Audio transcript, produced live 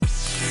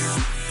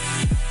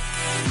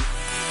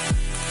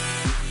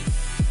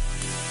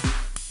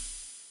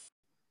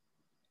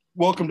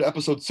Welcome to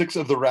episode 6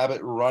 of the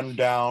Rabbit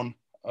Rundown.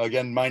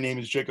 Again, my name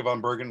is Jacob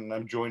Von Bergen, and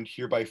I'm joined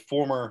here by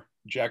former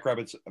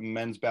Jackrabbits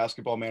men's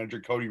basketball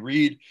manager Cody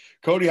Reed.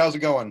 Cody, how's it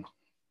going?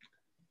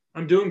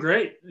 I'm doing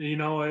great.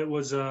 It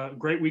was a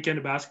great weekend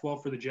of basketball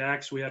for the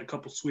Jacks. We had a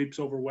couple sweeps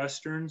over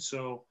Western,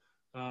 so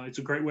it's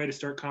a great way to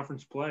start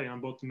conference play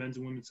on both the men's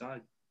and women's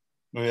side.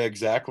 Oh, yeah,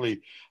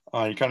 exactly.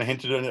 You kind of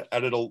hinted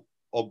at it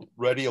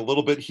already a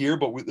little bit here,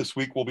 but this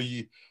week we'll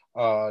be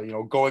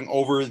going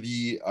over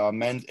the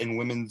men's and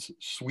women's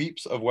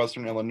sweeps of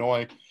Western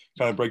Illinois,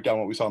 kind of break down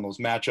what we saw in those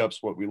matchups,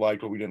 what we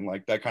liked, what we didn't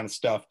like, that kind of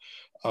stuff.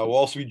 We'll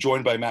also be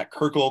joined by Matt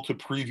Kirkle to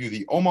preview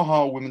the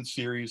Omaha women's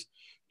series,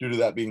 due to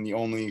that being the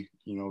only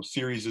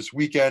series this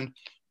weekend,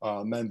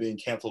 men being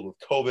canceled with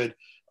COVID.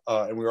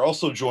 And we're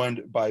also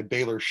joined by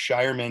Baylor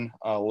Shireman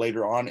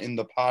later on in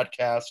the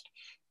podcast.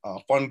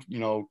 Fun,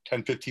 10,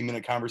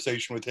 15-minute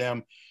conversation with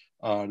him,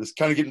 just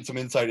kind of getting some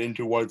insight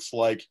into what it's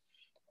like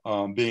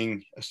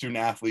being a student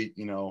athlete,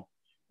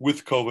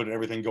 with COVID and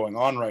everything going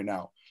on right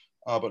now.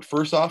 But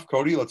first off,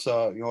 Cody, let's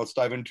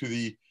dive into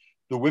the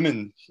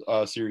women's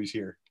series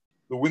here.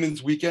 The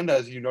women's weekend,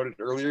 as you noted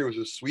earlier, was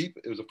a sweep.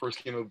 It was the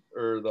first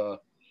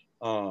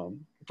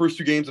first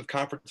two games of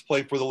conference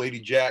play for the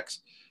Lady Jacks.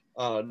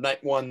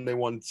 Night one, they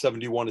won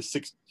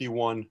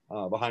 71-61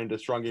 behind a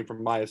strong game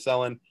from Maya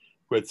Sellen,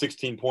 who had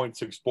 16 points,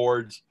 6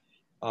 boards.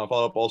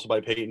 Followed up also by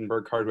Peyton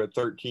Burkhardt, who had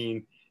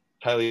 13.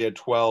 Kylie had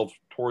 12.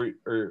 Tori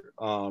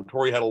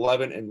had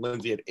 11, and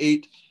Lindsay had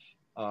 8.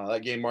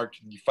 That game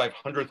marked the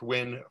 500th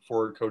win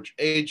for Coach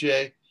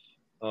AJ.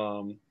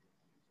 And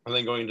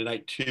then going into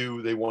night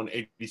 2, they won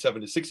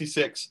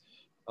 87-66.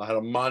 Had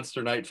a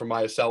monster night from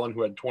Maya Sellen,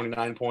 who had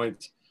 29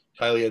 points.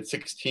 Kylie had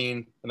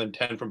 16, and then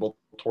 10 from both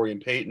Tori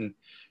and Peyton.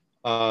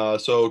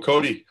 So,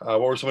 Cody,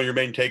 what were some of your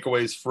main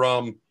takeaways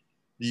from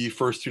the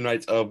first 2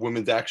 nights of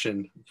women's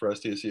action for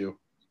SDSU?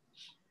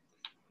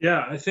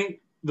 Yeah, I think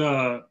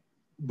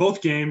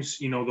both games,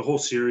 the whole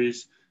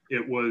series,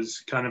 it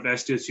was kind of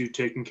SDSU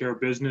taking care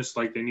of business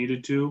like they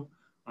needed to.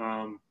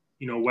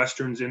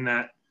 Western's in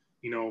that,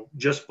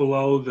 just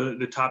below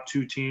the top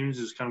 2 teams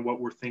is kind of what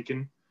we're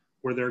thinking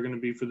where they're going to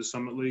be for the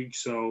Summit League.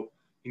 So,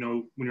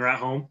 when you're at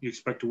home, you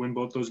expect to win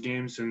both those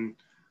games. And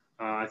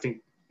I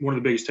think one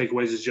of the biggest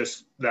takeaways is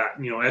just that,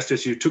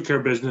 SDSU took care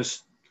of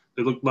business.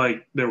 They looked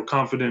like they were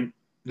confident.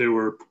 They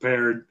were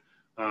prepared,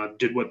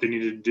 did what they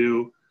needed to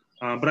do.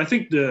 But I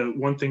think the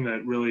one thing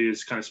that really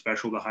is kind of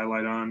special to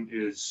highlight on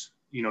is,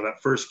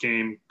 that first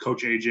game,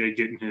 Coach AJ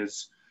getting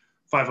his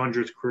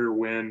 500th career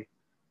win.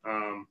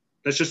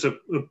 That's just a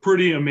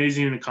pretty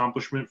amazing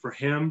accomplishment for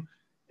him.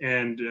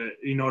 And,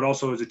 it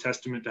also is a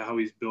testament to how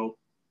he's built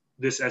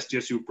this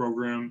SDSU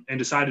program and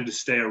decided to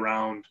stay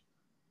around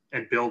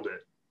and build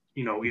it,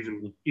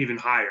 even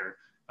higher.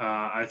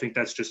 I think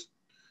that's just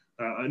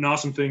an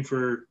awesome thing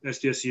for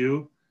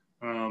SDSU.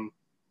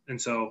 And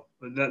so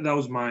that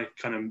was my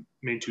kind of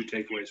main 2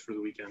 takeaways for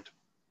the weekend.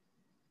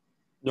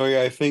 No,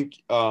 yeah, I think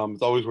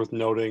it's always worth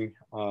noting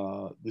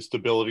the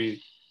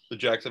stability the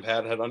Jacks have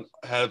had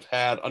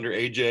under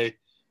AJ.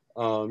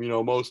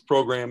 Most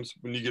programs,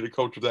 when you get a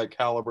coach of that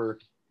caliber,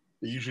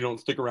 they usually don't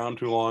stick around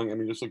too long. I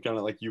mean, just look down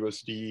at like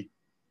USD.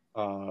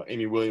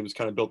 Amy Williams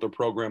kind of built their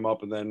program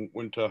up and then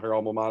went to her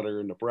alma mater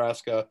in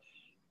Nebraska.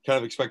 Kind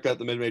of expect that at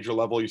the mid-major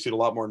level. You see it a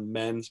lot more in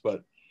men's,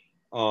 but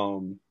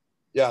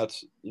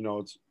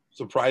it's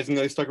surprising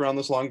that he stuck around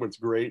this long, but it's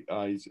great.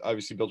 He's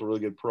obviously built a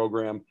really good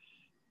program.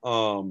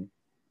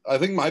 I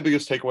think my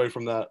biggest takeaway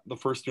from the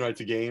first 2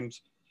 nights of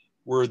games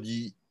were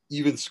the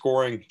even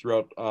scoring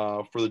throughout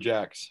for the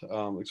Jacks,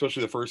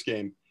 especially the first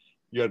game.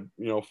 You had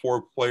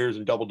 4 players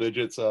in double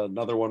digits,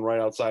 another one right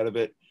outside of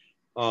it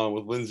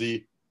with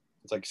Lindsay.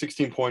 It's like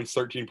 16 points,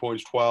 13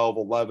 points, 12,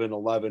 11,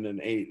 11, and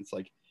 8. It's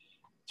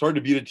hard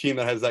to beat a team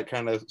that has that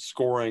kind of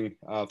scoring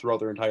throughout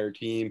their entire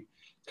team.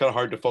 It's kind of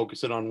hard to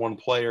focus in on one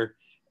player.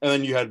 And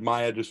then you had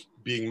Maya just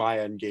being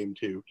Maya in game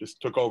 2,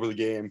 just took over the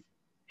game,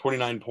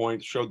 29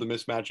 points, showed the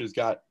mismatches,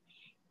 got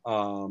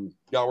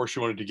where she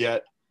wanted to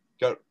get,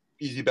 got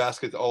easy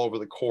baskets all over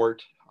the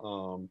court.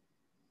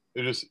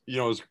 It just,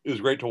 it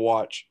was great to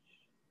watch,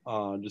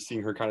 just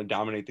seeing her kind of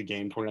dominate the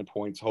game, 29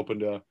 points, hoping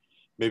to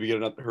maybe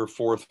get her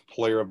 4th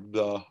player of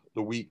the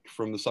week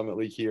from the Summit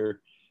League here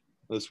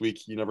this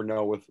week. You never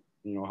know with,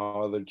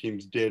 how other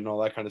teams did and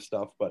all that kind of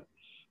stuff. But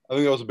I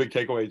think that was a big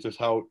takeaway, just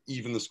how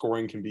even the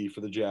scoring can be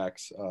for the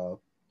Jacks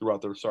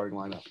throughout their starting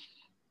lineup.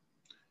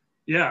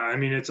 Yeah, I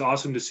mean, it's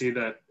awesome to see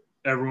that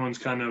everyone's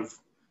kind of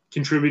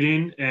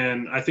contributing.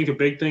 And I think a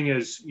big thing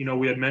is,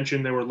 we had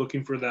mentioned they were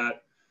looking for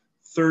that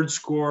 3rd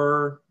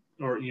scorer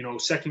or,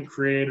 second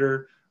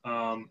creator.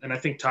 And I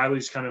think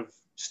Tylee's kind of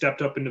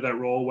stepped up into that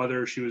role,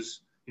 whether she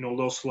was, a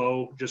little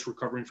slow, just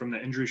recovering from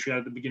the injury she had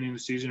at the beginning of the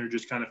season, or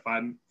just kind of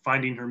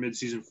finding her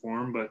midseason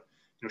form. But,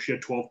 she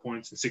had 12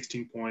 points and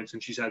 16 points,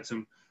 and she's had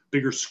some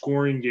bigger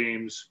scoring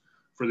games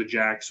for the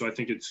Jacks. So I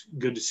think it's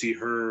good to see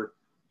her,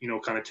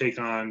 kind of take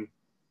on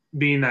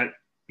being that,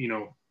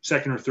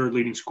 second or third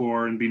leading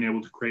scorer and being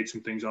able to create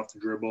some things off the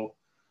dribble,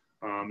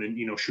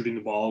 and, shooting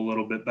the ball a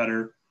little bit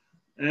better.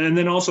 And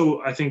then also,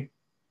 I think,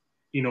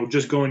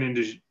 just going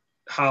into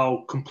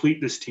how complete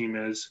this team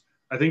is,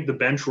 I think the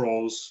bench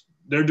roles,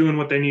 they're doing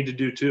what they need to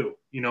do too.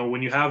 You know,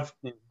 when you have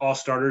all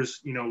starters,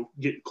 you know,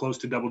 get close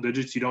to double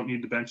digits, you don't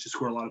need the bench to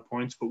score a lot of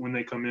points. But when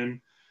they come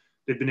in,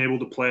 they've been able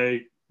to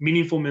play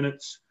meaningful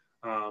minutes,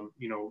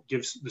 you know,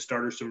 gives the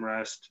starters some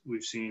rest.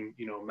 We've seen,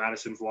 you know,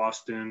 Madison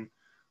Vlosten,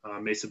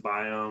 Mesa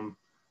Byam,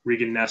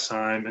 Regan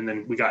Nessheim, and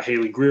then we got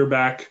Haley Greer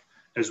back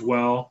as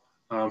well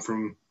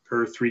from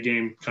her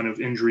 3-game kind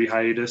of injury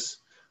hiatus.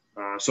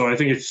 So I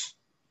think it's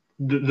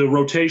the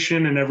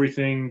rotation and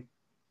everything,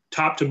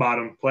 top to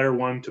bottom, player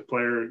 1 to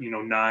player, you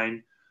know,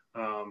 9.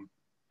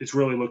 It's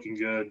really looking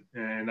good,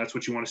 and that's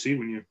what you want to see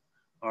when you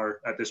are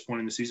at this point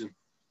in the season.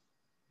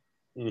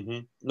 Mm-hmm.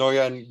 No,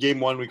 yeah, in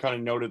game 1, we kind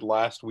of noted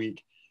last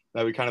week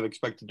that we kind of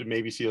expected to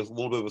maybe see a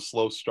little bit of a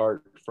slow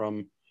start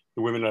from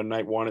the women on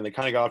night 1, and they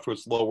kind of got off to a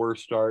slower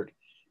start.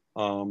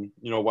 You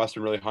know,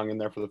 Western really hung in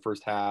there for the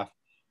first half,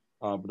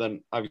 but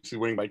then obviously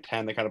winning by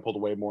 10, they kind of pulled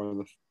away more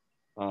in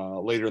the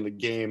later in the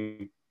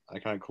game. I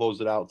kind of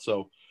closed it out,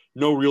 so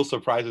no real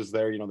surprises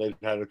there. You know, they've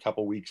had a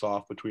couple weeks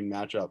off between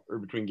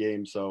between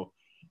games, so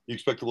you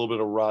expect a little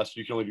bit of rust.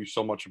 You can only do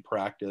so much in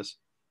practice.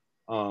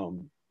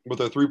 With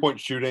their 3-point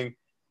shooting,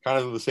 kind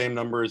of the same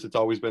numbers it's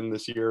always been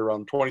this year,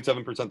 around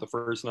 27% the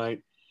first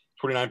night,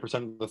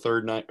 29% the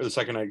third night, or the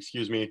second night,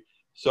 excuse me.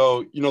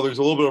 So, you know, there's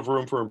a little bit of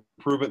room for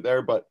improvement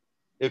there, but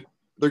if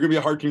they're going to be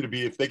a hard team to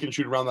beat, if they can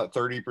shoot around that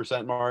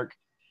 30% mark,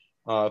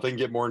 if they can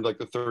get more into like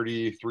the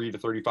 33 to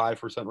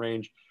 35%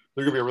 range,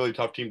 they're going to be a really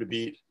tough team to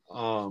beat.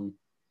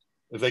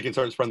 If they can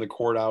start spreading the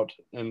court out.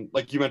 And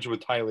like you mentioned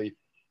with Tylee,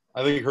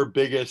 I think her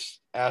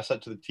biggest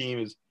asset to the team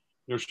is,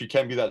 you know, she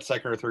can be that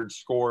second or third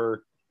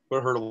scorer,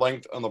 but her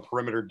length on the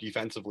perimeter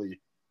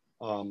defensively.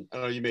 I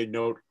know you made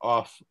note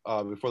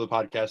before the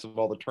podcast of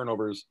all the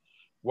turnovers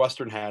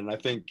Western had. And I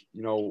think,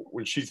 you know,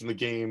 when she's in the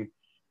game,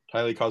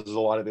 Tylee causes a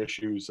lot of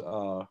issues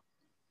for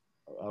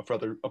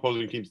other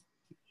opposing teams'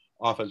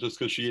 offense, just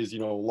because she is, you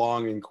know,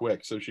 long and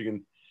quick. So she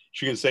can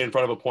stay in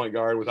front of a point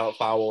guard without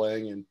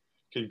fouling and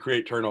can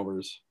create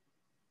turnovers.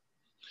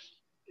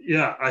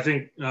 Yeah, I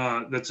think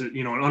that's an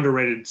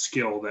underrated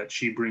skill that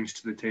she brings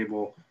to the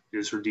table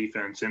is her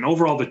defense. And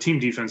overall, the team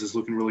defense is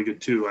looking really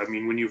good too. I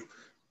mean, when you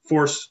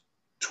force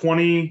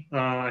 20,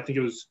 I think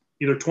it was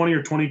either 20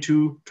 or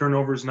 22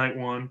 turnovers night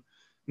 1.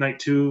 Night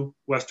 2,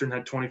 Western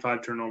had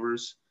 25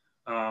 turnovers.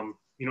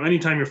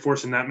 Anytime you're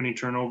forcing that many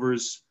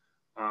turnovers,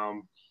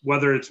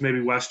 whether it's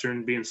maybe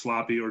Western being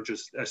sloppy or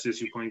just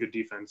SDSU playing good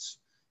defense,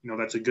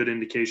 that's a good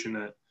indication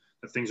that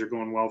things are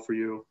going well for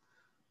you.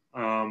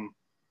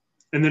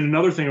 And then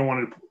another thing I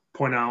wanted to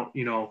point out,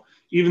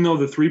 even though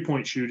the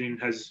 3-point shooting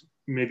has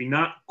maybe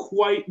not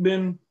quite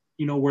been,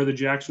 where the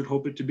Jacks would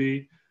hope it to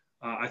be,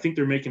 I think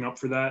they're making up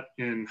for that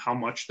in how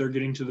much they're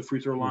getting to the free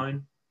throw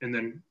line and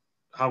then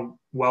how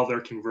well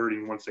they're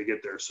converting once they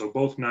get there. So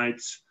both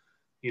nights,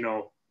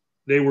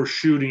 they were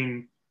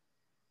shooting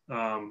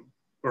they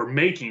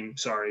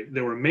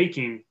were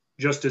making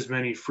just as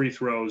many free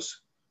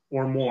throws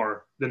or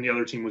more than the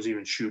other team was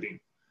even shooting.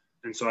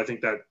 And so I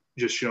think that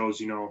just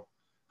shows,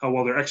 how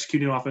well they're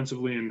executing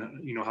offensively and,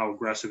 how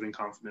aggressive and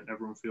confident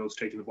everyone feels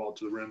taking the ball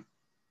to the rim.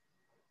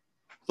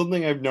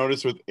 Something I've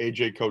noticed with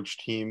AJ coach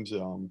teams,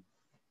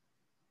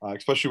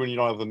 especially when you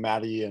don't have the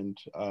Maddie and,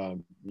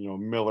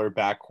 Miller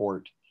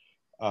backcourt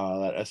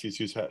that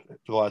SDSU's had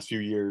for the last few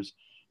years,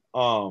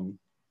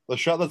 the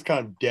shot that's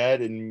kind of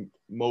dead in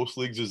most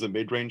leagues is a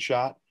mid-range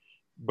shot.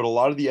 But a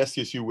lot of the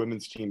SDSU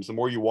women's teams, the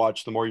more you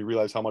watch, the more you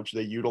realize how much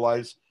they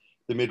utilize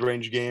the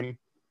mid-range game.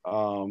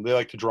 They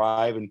like to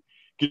drive and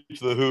get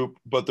to the hoop,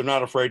 but they're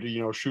not afraid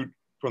to, shoot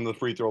from the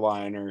free throw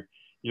line or,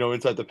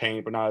 inside the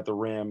paint, but not at the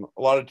rim.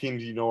 A lot of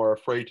teams, are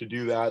afraid to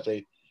do that.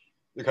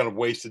 They're kind of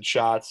wasted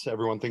shots.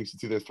 Everyone thinks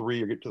it's either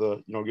 3 or get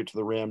to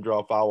the rim, draw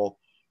a foul.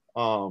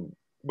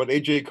 But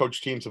AJ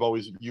coach teams have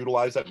always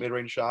utilized that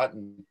mid-range shot.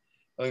 And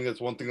I think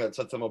that's one thing that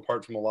sets them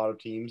apart from a lot of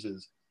teams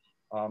is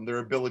their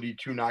ability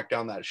to knock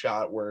down that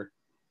shot, where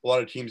a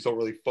lot of teams don't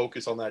really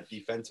focus on that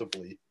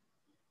defensively.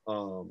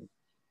 So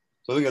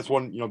I think that's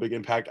one, big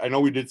impact. I know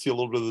we did see a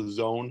little bit of the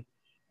zone.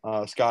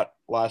 Scott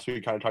last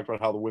week kind of talked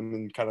about how the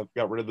women kind of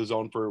got rid of the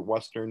zone for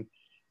Western,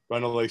 but I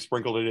know they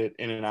sprinkled it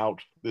in and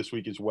out this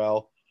week as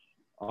well.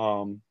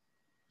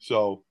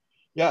 So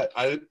yeah,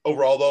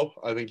 overall though,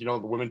 I think, the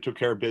women took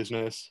care of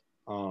business.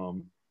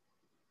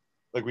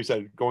 Like we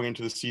said, going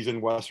into the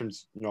season,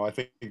 Western's, I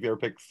think they were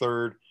picked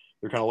 3rd.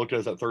 They're kind of looked at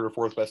as that 3rd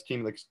or 4th best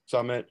team in the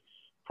Summit,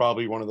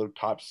 probably one of the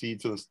top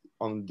seeds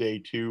on day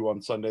 2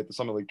 on Sunday at the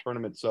Summit League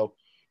tournament. So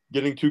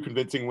getting 2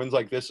 convincing wins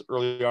like this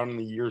early on in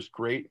the year is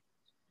great.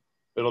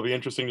 It'll be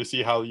interesting to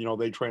see how,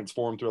 they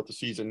transform throughout the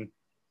season.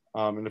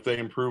 And if they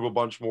improve a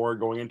bunch more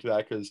going into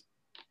that, because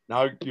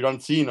now you're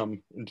not seeing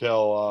them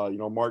until,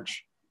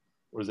 March,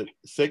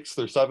 6th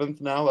or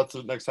 7th now? That's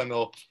the next time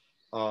they'll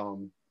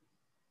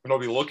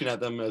be looking at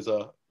them as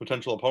a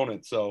potential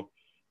opponent. So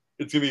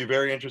it's going to be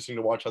very interesting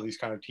to watch how these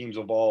kind of teams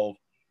evolve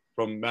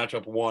from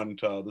matchup 1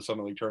 to the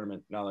Summit League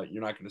tournament, now that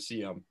you're not going to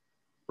see them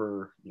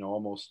for,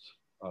 almost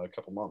a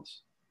couple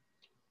months.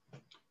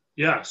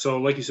 Yeah, so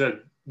like you said,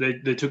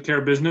 they took care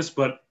of business,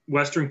 but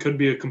Western could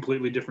be a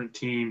completely different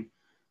team,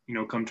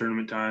 come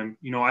tournament time.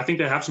 I think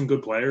they have some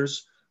good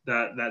players.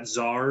 That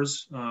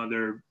Zars,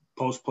 their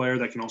post player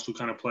that can also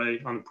kind of play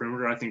on the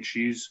perimeter. I think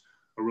she's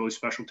a really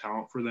special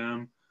talent for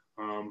them.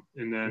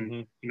 And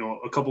then,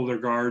 a couple of their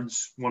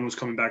guards, one was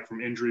coming back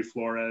from injury,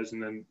 Flores,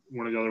 and then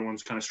one of the other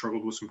ones kind of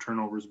struggled with some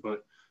turnovers.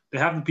 But they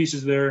have the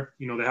pieces there.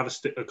 They have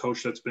a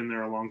coach that's been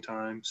there a long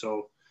time.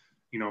 So,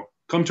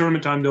 come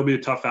tournament time, they'll be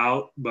a tough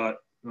out, but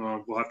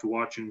we'll have to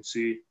watch and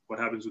see what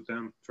happens with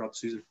them throughout the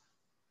season.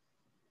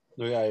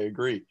 Yeah, I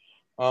agree.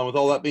 With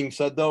all that being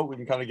said, though, we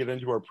can kind of get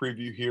into our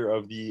preview here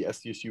of the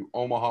SDSU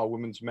Omaha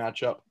women's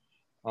matchup.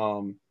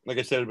 Like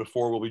I said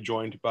before, we'll be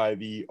joined by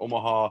the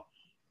Omaha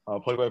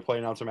play-by-play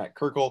announcer, Matt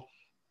Kirkle.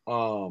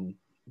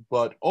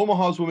 But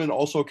Omaha's women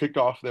also kicked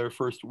off their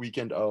first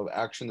weekend of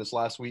action this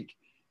last week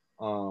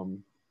due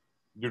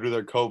to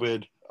their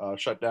COVID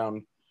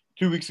shutdown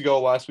 2 weeks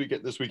ago.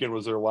 This weekend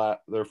was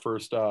their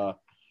first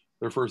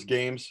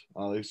games.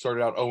 They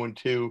started out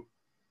 0-2.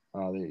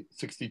 They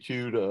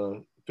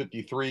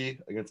 62-53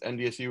 against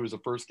NDSU was the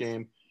first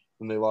game,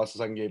 and they lost the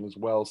second game as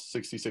well,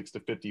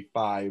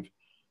 66-55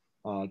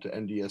 to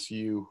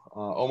NDSU.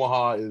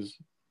 Omaha is,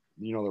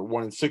 they're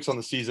 1-6 on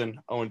the season,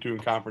 0-2 in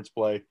conference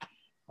play.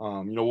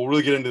 We'll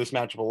really get into this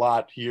matchup a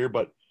lot here,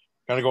 but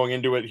kind of going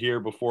into it here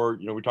before,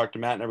 we talked to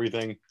Matt and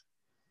everything,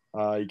 you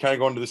kind of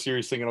go into the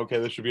series thinking, okay,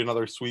 this should be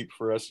another sweep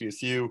for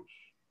SDSU.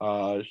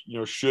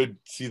 Should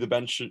see the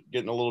bench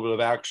getting a little bit of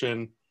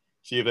action,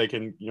 see if they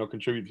can,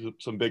 contribute to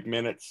some big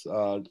minutes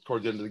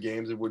towards the end of the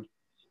games. It would,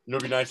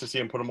 be nice to see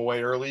them put them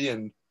away early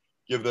and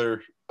give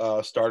their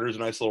starters a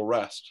nice little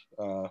rest,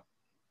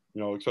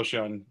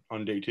 especially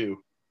on day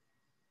two.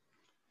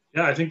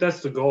 Yeah, I think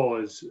that's the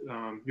goal is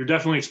you're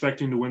definitely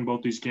expecting to win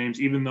both these games,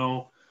 even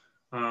though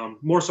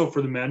more so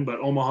for the men, but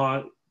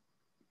Omaha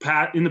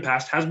in the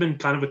past has been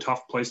kind of a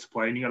tough place to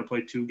play, and you got to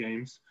play 2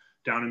 games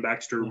down in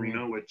Baxter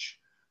Arena, which,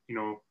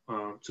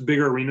 it's a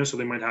bigger arena, so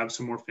they might have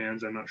some more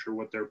fans. I'm not sure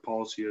what their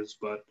policy is,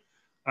 but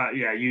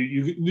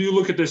you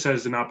look at this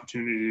as an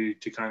opportunity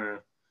to kind of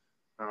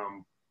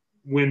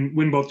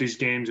win both these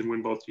games and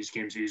win both these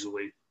games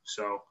easily.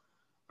 So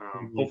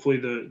hopefully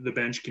the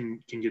bench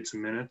can get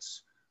some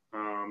minutes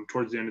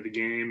towards the end of the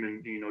game,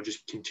 and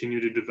just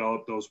continue to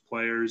develop those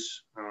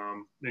players,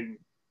 and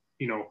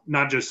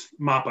not just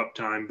mop up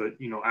time, but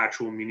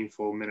actual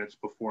meaningful minutes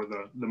before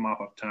the mop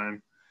up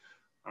time.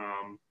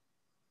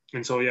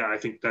 And so, I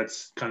think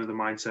that's kind of the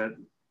mindset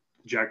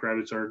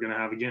Jackrabbits are going to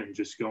have again.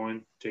 Just go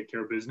in, take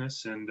care of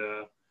business, and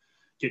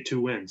get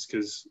 2 wins.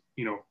 Because,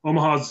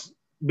 Omaha's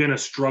been a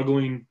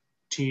struggling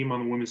team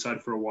on the women's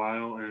side for a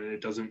while, and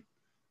it doesn't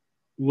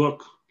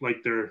look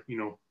like they're,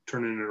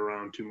 turning it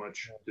around too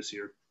much this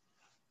year.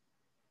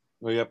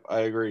 Well, yep,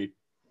 I agree.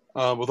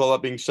 With all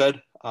that being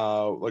said,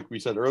 like we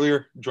said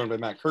earlier, joined by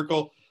Matt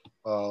Kirkle.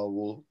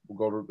 We'll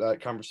go to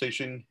that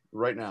conversation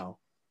right now.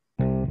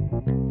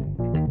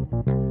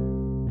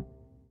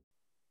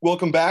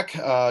 Welcome back.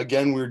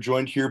 Again, we're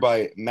joined here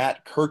by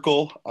Matt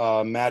Kirkle.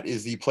 Matt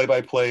is the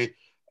play-by-play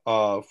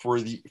for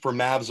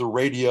Mavs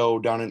Radio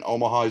down in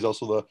Omaha. He's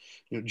also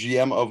the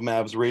GM of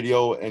Mavs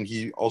Radio, and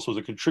he also is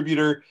a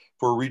contributor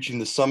for Reaching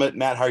the Summit.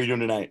 Matt, how are you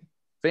doing tonight?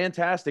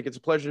 Fantastic. It's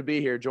a pleasure to be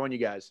here. Join you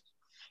guys.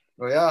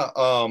 Oh, yeah.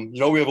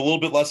 We have a little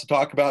bit less to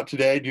talk about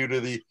today due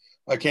to the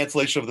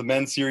cancellation of the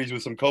men's series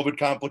with some COVID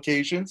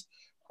complications.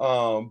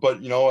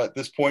 But, at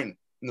this point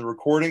in the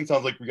recording,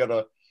 sounds like we got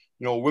a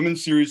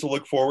women's series to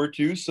look forward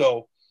to.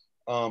 So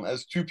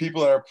as 2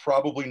 people that are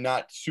probably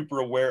not super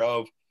aware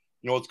of,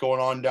 what's going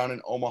on down in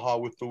Omaha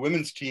with the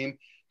women's team,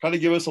 kind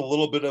of give us a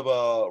little bit of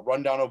a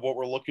rundown of what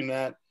we're looking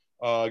at,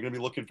 going to be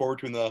looking forward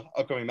to in the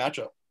upcoming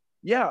matchup.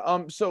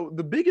 Yeah. So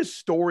the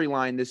biggest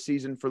storyline this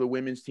season for the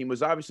women's team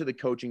was obviously the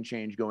coaching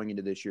change going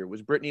into this year. It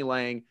was Brittany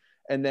Lang,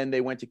 and then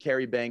they went to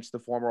Carrie Banks, the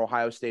former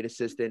Ohio State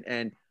assistant.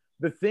 And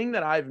the thing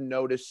that I've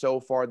noticed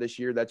so far this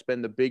year that's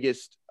been the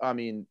biggest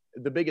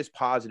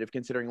positive,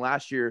 considering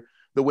last year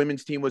the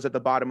women's team was at the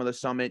bottom of the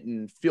summit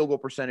in field goal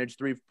percentage,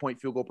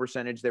 3-point field goal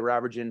percentage. They were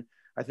averaging,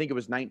 I think it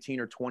was 19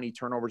 or 20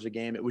 turnovers a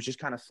game. It was just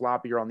kind of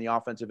sloppier on the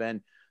offensive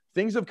end.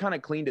 Things have kind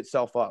of cleaned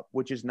itself up,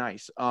 which is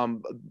nice.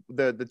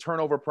 The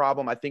turnover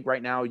problem, I think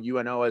right now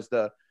UNO has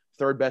the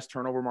 3rd best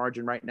turnover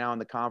margin right now in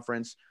the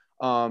conference.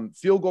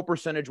 Field goal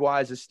percentage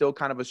wise is still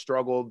kind of a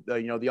struggle.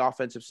 The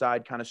offensive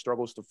side kind of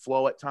struggles to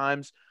flow at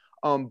times.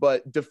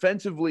 But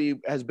defensively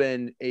has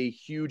been a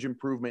huge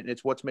improvement, and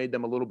it's what's made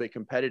them a little bit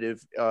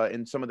competitive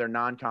in some of their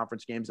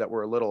non-conference games that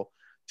were a little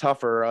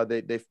tougher.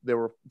 They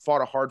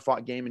fought a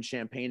hard-fought game in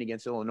Champaign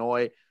against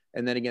Illinois,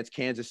 and then against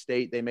Kansas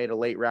State, they made a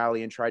late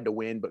rally and tried to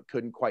win, but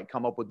couldn't quite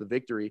come up with the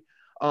victory.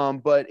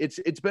 But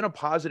it's been a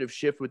positive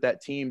shift with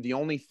that team. The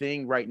only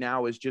thing right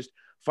now is just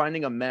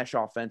finding a mesh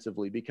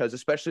offensively, because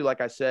especially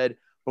like I said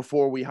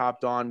before we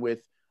hopped on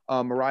with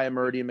Mariah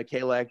Murdy and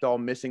Michaela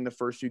Ekdahl missing the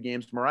first 2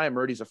 games. Mariah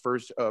Murdy's a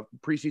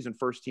preseason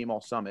first team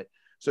all summit.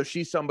 So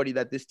she's somebody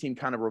that this team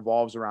kind of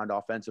revolves around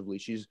offensively.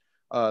 She's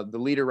the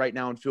leader right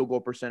now in field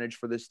goal percentage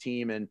for this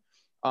team.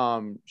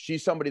 And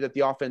she's somebody that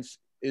the offense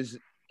is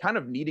kind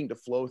of needing to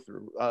flow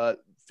through.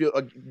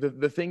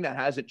 The thing that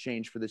hasn't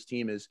changed for this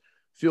team is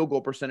field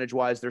goal percentage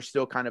wise, they're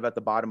still kind of at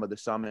the bottom of the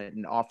summit,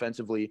 and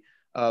offensively,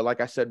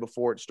 like I said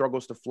before, it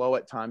struggles to flow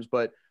at times.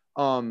 But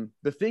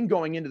the thing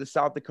going into the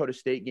South Dakota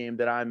State game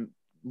that I'm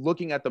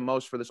looking at the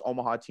most for this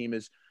Omaha team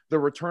is the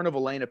return of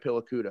Elena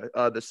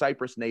Pilakuta, the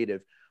Cyprus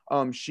native.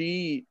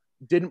 She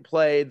didn't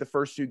play the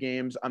first 2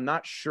 games. I'm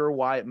not sure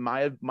why. It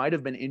might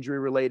have been injury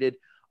related.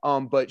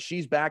 But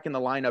she's back in the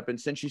lineup, and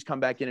since she's come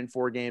back in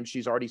 4 games,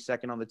 she's already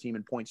second on the team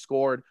in points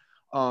scored.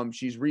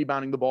 She's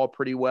rebounding the ball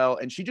pretty well,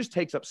 and she just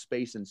takes up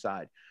space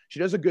inside. She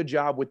does a good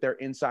job with their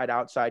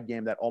inside-outside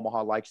game that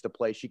Omaha likes to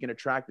play. She can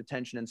attract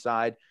attention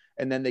inside,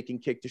 and then they can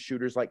kick to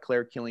shooters like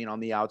Claire Killian on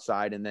the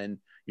outside, and then,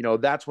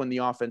 that's when the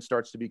offense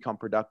starts to become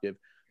productive.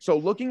 So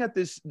looking at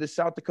this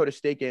South Dakota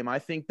State game, I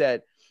think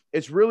that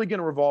it's really going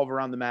to revolve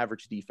around the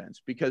Mavericks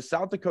defense, because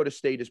South Dakota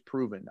State is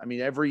proven. I mean,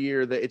 every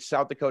year that it's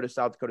South Dakota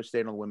State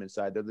on the women's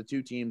side. They're the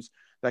 2 teams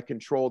that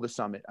control the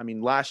Summit. I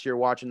mean, last year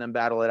watching them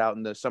battle it out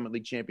in the Summit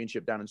League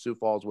Championship down in Sioux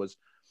Falls was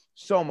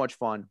so much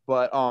fun.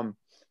 But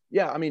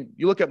yeah, I mean,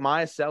 you look at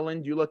Maya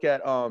Selland, you look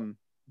at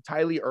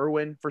Tylee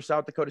Irwin for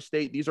South Dakota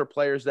State. These are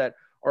players that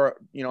are,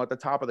 at the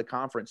top of the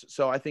conference.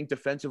 So I think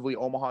defensively,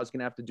 Omaha is going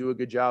to have to do a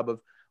good job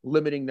of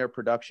limiting their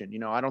production.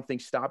 I don't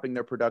think stopping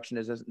their production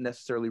is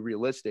necessarily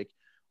realistic,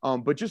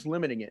 but just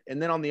limiting it.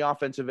 And then on the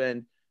offensive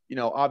end,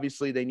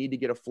 obviously they need to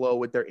get a flow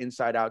with their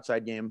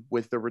inside-outside game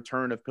with the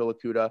return of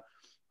Pilakuta.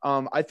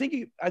 I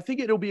think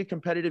it'll be a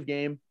competitive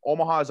game.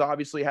 Omaha has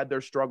obviously had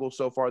their struggles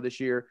so far this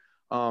year.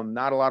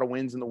 Not a lot of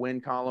wins in the win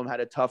column,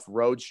 had a tough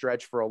road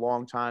stretch for a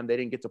long time. They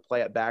didn't get to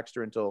play at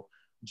Baxter until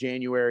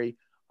January.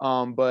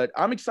 But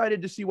I'm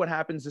excited to see what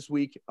happens this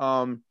week.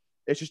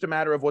 It's just a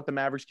matter of what the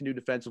Mavericks can do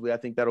defensively. I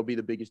think that'll be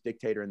the biggest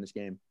dictator in this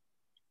game.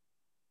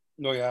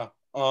 No, yeah.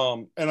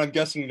 And I'm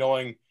guessing,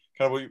 knowing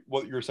kind of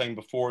what you were saying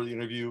before the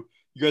interview,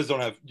 you guys don't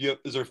have,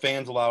 is there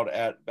fans allowed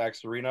at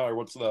Baxter Arena, or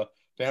what's the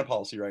fan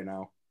policy right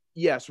now?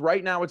 Yes,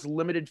 right now it's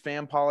limited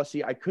fan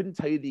policy. I couldn't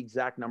tell you the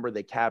exact number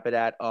they cap it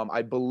at.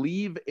 I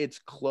believe it's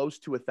close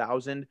to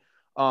 1,000.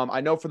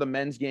 I know for the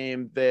men's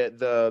game,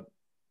 the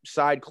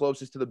side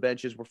closest to the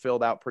benches were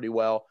filled out pretty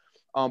well,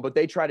 but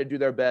they try to do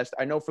their best.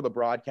 I know for the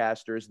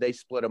broadcasters, they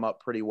split them up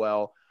pretty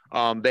well.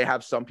 They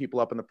have some people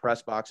up in the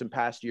press box. In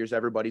past years,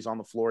 everybody's on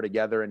the floor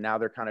together, and now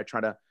they're kind of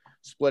trying to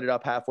split it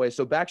up halfway.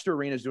 So Baxter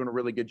Arena is doing a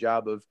really good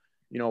job of,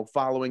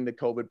 following the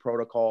COVID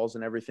protocols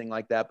and everything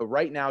like that. But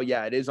right now,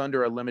 yeah, it is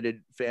under a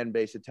limited fan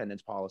base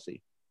attendance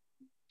policy.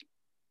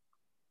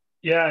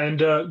 Yeah,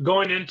 and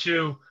going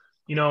into,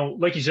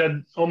 like you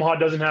said, Omaha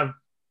doesn't have,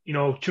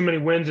 too many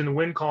wins in the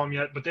win column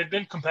yet, but they've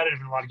been competitive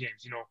in a lot of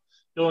games.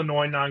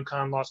 Illinois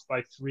non-con lost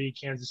by 3,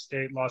 Kansas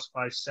State lost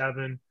by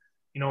 7,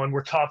 and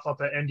we're tough up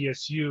at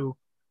NDSU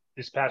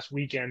this past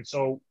weekend.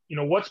 So,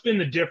 what's been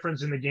the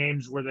difference in the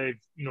games where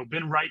they've,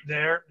 been right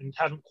there and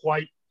haven't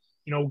quite,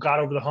 got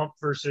over the hump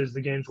versus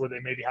the games where they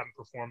maybe haven't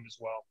performed as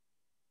well?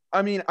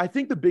 I mean, I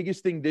think the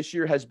biggest thing this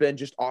year has been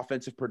just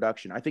offensive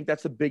production. I think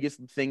that's the biggest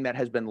thing that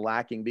has been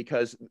lacking,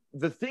 because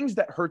the things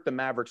that hurt the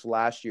Mavericks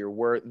last year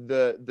were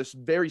the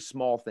very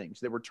small things.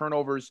 They were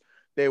turnovers.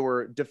 They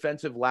were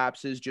defensive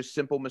lapses, just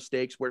simple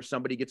mistakes where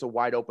somebody gets a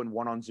wide open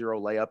 1-on-0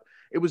 layup.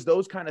 It was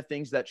those kind of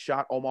things that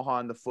shot Omaha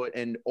in the foot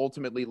and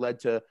ultimately led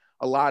to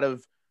a lot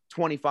of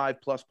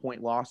 25-plus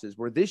point losses,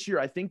 where this year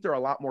I think they're a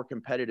lot more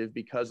competitive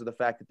because of the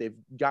fact that they've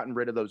gotten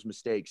rid of those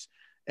mistakes.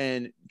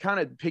 And kind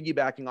of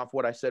piggybacking off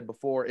what I said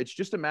before, it's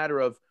just a matter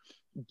of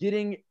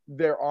getting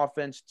their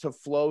offense to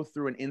flow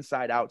through an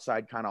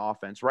inside-outside kind of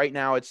offense. Right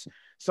now, it's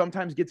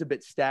sometimes gets a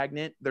bit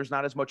stagnant. There's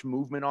not as much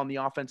movement on the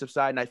offensive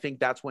side, and I think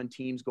that's when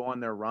teams go on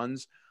their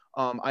runs.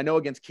 I know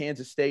against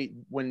Kansas State,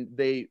 when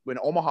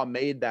Omaha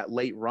made that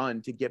late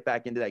run to get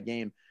back into that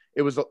game,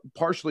 it was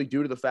partially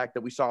due to the fact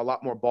that we saw a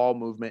lot more ball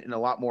movement and a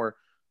lot more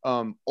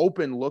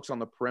open looks on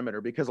the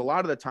perimeter, because a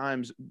lot of the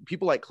times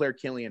people like Claire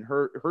Killian,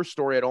 her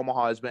story at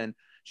Omaha has been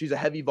she's a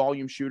heavy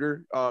volume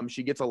shooter.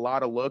 She gets a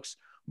lot of looks,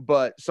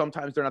 but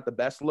sometimes they're not the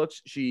best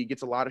looks. She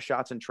gets a lot of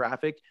shots in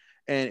traffic,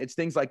 and it's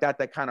things like that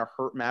that kind of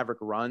hurt Maverick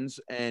runs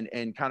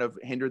and kind of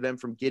hinder them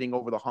from getting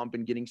over the hump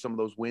and getting some of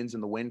those wins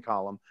in the win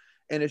column.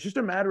 And it's just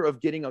a matter of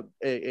getting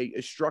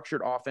a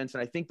structured offense.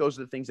 And I think those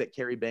are the things that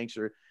Carrie Banks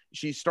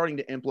she's starting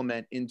to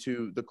implement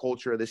into the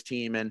culture of this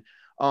team. And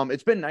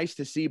it's been nice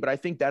to see, but I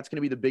think that's going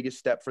to be the biggest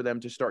step for them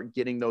to start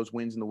getting those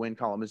wins in the win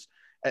column. Is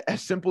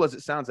as simple as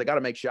it sounds. They got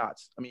to make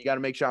shots. I mean, you got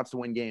to make shots to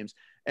win games.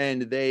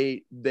 And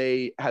they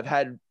have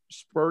had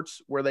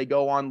spurts where they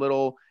go on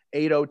little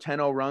 8-0,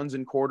 10-0 runs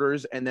in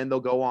quarters, and then they'll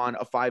go on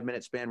a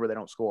 5-minute span where they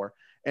don't score.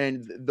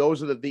 And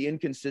those are the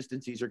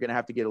inconsistencies are going to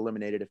have to get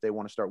eliminated if they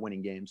want to start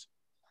winning games.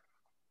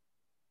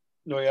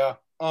 No, yeah.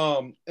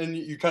 And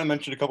you kind of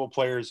mentioned a couple of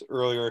players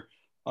earlier,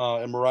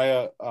 and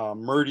Mariah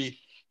Murdy,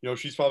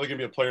 she's probably going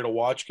to be a player to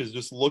watch, because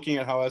just looking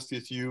at how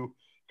SDSU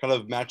kind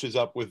of matches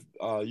up with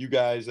you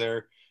guys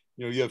there,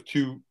 you have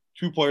two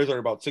players that are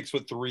about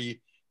 6'3",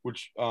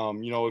 which,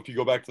 if you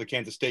go back to the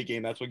Kansas State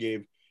game, that's what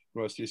gave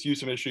SDSU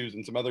some issues,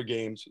 and some other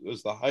games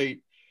is the height.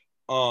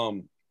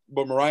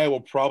 But Mariah will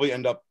probably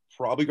end up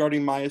probably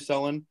guarding Maya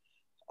Sellen.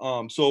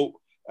 So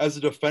as a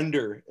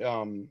defender,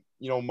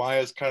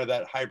 Maya's kind of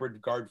that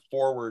hybrid guard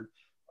forward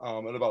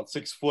at about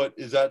 6 foot.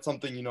 Is that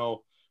something,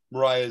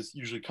 Mariah's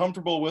usually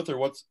comfortable with, or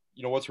what's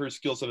her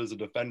skill set as a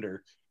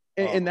defender?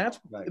 And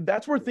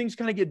that's where things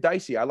kind of get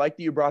dicey. I like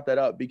that you brought that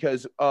up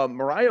because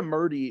Mariah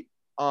Murdy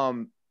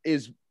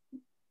is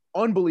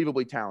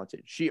unbelievably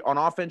talented. On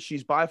offense,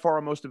 she's by far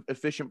our most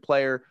efficient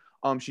player.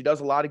 She does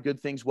a lot of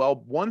good things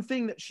well. One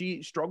thing that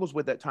she struggles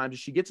with at times is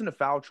she gets into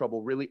foul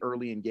trouble really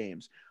early in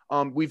games.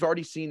 We've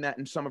already seen that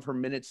in some of her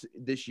minutes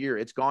this year.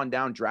 It's gone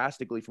down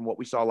drastically from what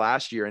we saw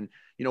last year. And,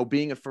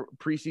 being a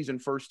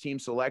preseason first team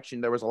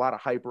selection, there was a lot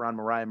of hype around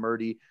Mariah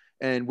Murdy.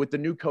 And with the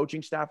new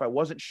coaching staff, I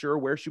wasn't sure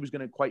where she was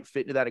going to quite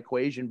fit into that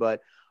equation,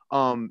 but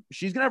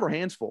she's going to have her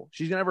hands full.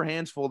 She's going to have her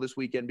hands full this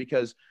weekend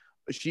because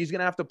she's going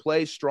to have to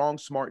play strong,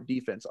 smart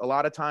defense. A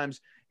lot of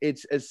times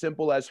it's as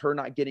simple as her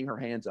not getting her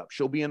hands up.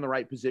 She'll be in the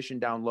right position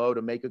down low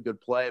to make a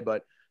good play,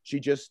 but she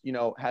just,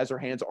 has her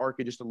hands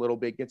arched just a little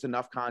bit, gets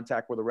enough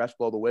contact where the refs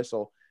blow the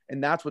whistle.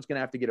 And that's what's going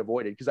to have to get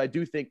avoided. Because I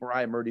do think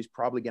Mariah Murdy's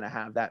probably going to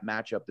have that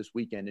matchup this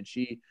weekend, and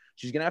she's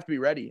going to have to be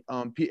ready.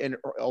 And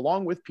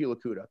along with Pila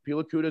Kuda.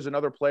 Pila Kuda is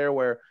another player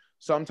where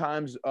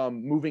sometimes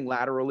moving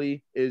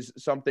laterally is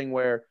something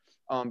where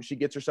she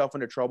gets herself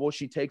into trouble.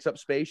 She takes up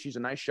space. She's a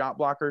nice shot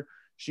blocker.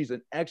 She's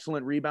an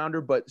excellent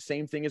rebounder, but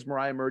same thing as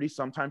Mariah Murdy.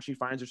 Sometimes she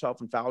finds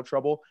herself in foul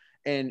trouble.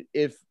 And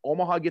if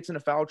Omaha gets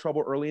into foul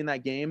trouble early in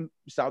that game,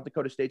 South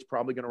Dakota State's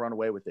probably going to run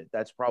away with it.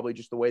 That's probably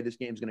just the way this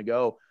game's going to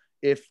go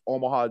if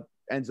Omaha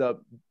ends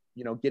up,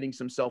 getting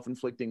some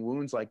self-inflicting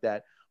wounds like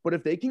that. But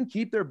if they can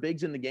keep their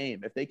bigs in the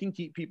game, if they can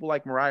keep people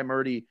like Mariah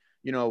Murdy,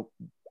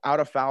 out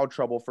of foul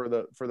trouble for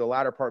the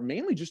latter part,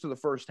 mainly just to the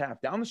first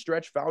half. Down the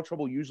stretch, foul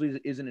trouble usually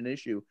isn't an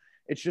issue.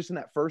 It's just in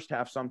that first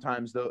half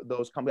sometimes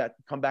those come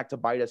back to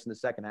bite us in the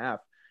second half.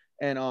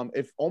 And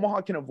if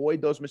Omaha can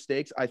avoid those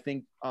mistakes, I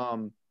think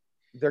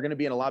they're going to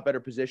be in a lot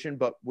better position.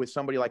 But with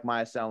somebody like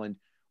Maya Sellen,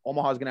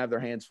 Omaha's going to have their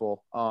hands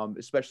full,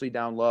 especially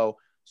down low.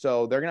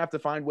 So they're going to have to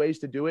find ways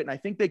to do it. And I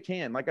think they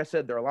can. Like I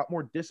said, they're a lot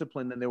more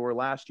disciplined than they were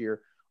last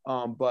year.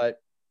 But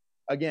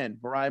again,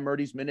 Mariah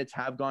Murdy's minutes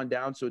have gone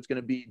down, so it's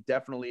going to be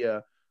definitely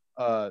a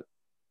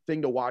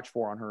thing to watch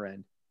for on her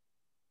end.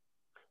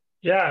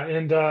 Yeah,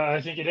 and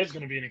I think it is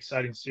going to be an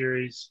exciting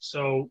series.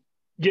 So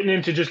getting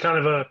into just kind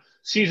of a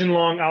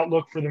season-long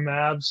outlook for the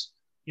Mavs,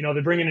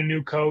 they bring in a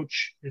new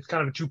coach. It's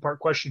kind of a two-part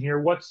question here.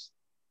 What's,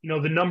 the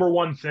number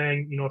one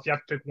thing, if you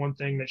have to pick one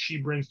thing that she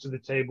brings to the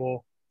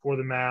table for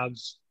the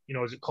Mavs,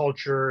 is it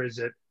culture? Is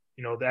it,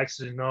 the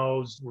X's and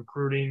O's,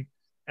 recruiting?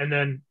 And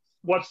then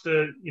what's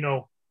the,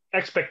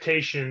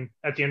 expectation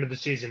at the end of the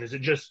season? Is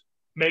it just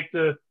make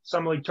the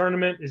Summer League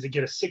tournament? Is it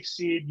get a 6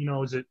 seed?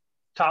 Is it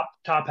top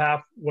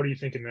half? What are you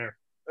thinking there?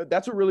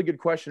 That's a really good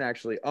question,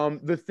 actually.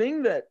 The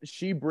thing that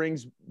she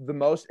brings the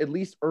most, at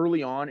least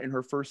early on in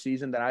her first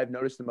season, that I've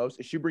noticed the most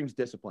is she brings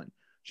discipline.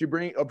 She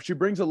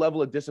brings a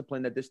level of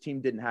discipline that this team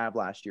didn't have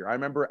last year. I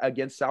remember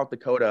against South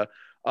Dakota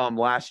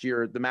last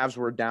year, the Mavs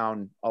were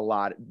down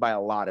by a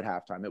lot at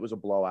halftime. It was a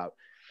blowout.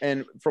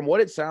 And from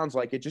what it sounds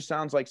like, it just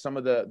sounds like some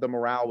of the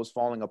morale was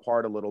falling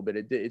apart a little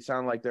bit. It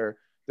sounded like there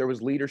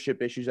was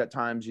leadership issues at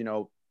times,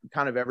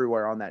 kind of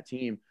everywhere on that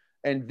team.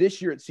 And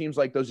this year, it seems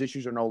like those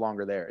issues are no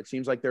longer there. It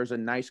seems like there's a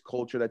nice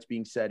culture that's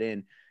being set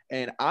in.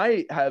 And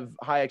I have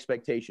high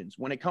expectations.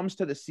 When it comes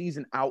to the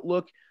season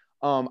outlook,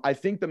 I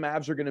think the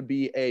Mavs are going to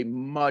be a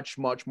much,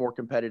 much more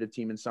competitive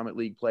team in Summit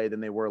League play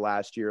than they were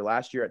last year.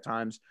 Last year, at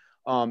times,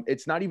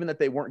 it's not even that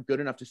they weren't good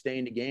enough to stay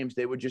into games.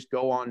 They would just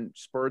go on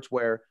spurts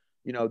where,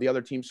 the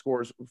other team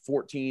scores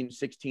 14,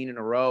 16 in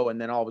a row. And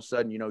then all of a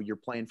sudden, you're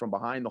playing from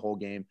behind the whole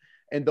game.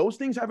 And those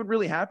things haven't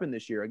really happened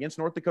this year. Against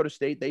North Dakota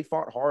State, they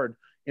fought hard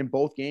in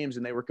both games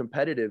and they were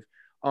competitive.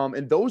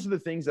 And those are the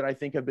things that I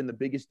think have been the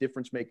biggest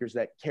difference makers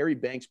that Carrie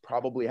Banks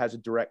probably has a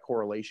direct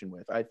correlation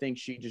with. I think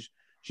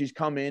she's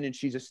come in and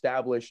she's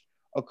established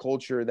a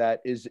culture that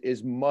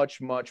is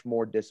much, much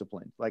more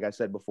disciplined, like I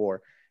said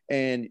before.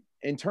 And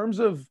in terms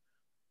of,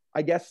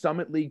 I guess,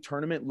 Summit League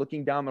tournament,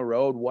 looking down the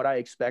road, what I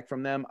expect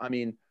from them,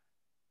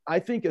 I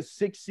think a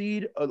 6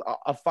 seed,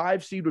 a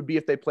 5 seed would be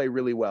if they play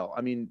really well.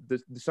 The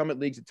Summit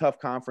League's a tough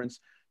conference.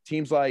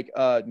 Teams like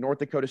North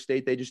Dakota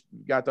State, they just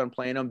got done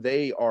playing them.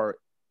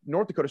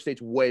 North Dakota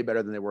State's way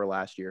better than they were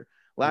last year.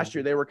 Last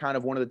year, they were kind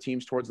of one of the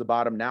teams towards the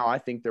bottom. Now I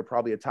think they're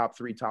probably a top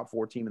 3, top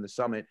 4 team in the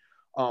Summit.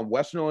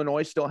 Western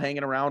Illinois still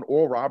hanging around.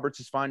 Oral Roberts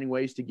is finding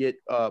ways to get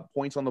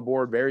points on the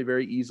board very,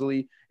 very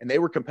easily. And they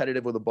were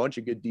competitive with a bunch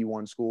of good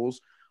D1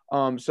 schools.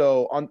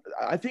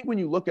 I think when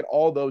you look at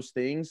all those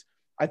things,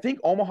 I think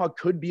Omaha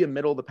could be a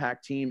middle of the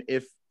pack team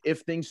if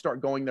things start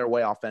going their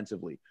way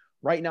offensively.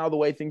 Right now, the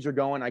way things are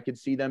going, I could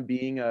see them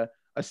being a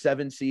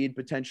 7 seed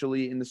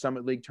potentially in the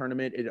Summit League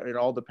tournament. It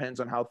all depends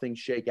on how things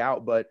shake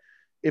out. But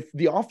if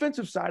the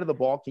offensive side of the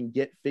ball can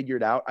get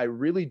figured out, I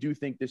really do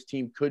think this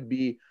team could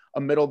be a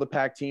middle of the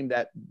pack team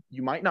that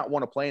you might not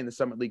want to play in the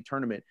Summit League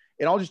tournament.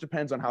 It all just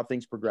depends on how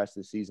things progress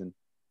this season.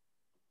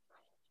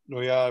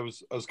 No, yeah, I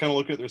was kind of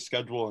looking at their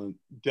schedule and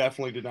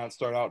definitely did not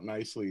start out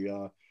nicely.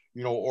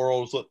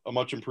 Oral's a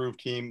much improved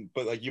team,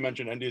 but like you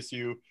mentioned,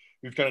 NDSU,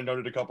 we've kind of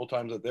noted a couple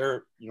times that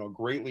they're,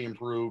 greatly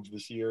improved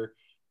this year.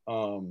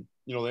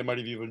 They might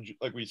have even,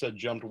 like we said,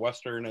 jumped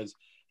Western as,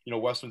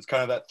 Western's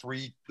kind of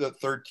the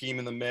third team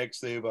in the mix.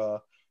 They've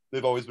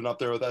always been up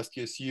there with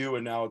SDSU,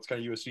 and now it's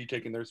kind of USD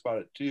taking their spot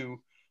at 2,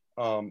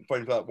 fighting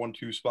for that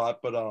 1-2 spot.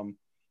 But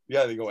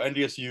they go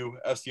NDSU,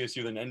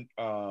 SDSU, then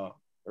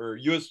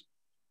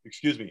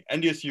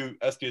NDSU,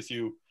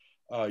 SDSU,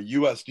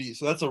 USD.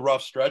 So that's a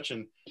rough stretch.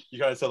 And you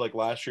kind of said like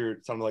last year,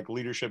 it sounded like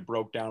leadership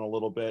broke down a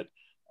little bit.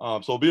 So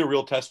it'll be a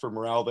real test for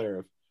morale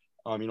there.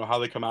 How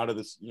they come out of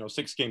this,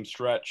 6-game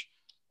stretch.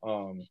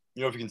 If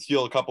you can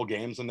steal a couple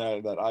games in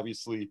that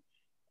obviously,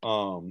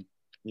 for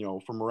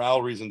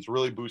morale reasons,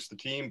 really boosts the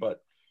team.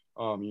 But,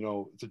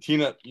 it's a team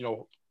that,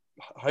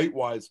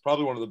 height-wise,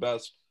 probably one of the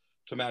best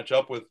to match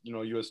up with,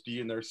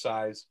 USD and their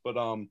size. But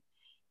kind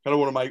of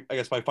one of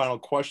my final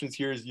questions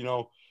here is,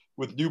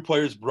 with new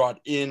players brought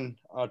in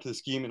to the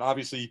scheme, and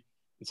obviously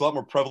it's a lot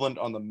more prevalent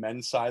on the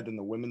men's side than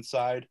the women's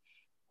side.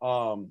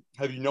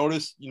 Have you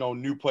noticed,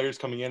 new players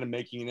coming in and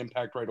making an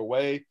impact right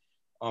away?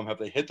 Have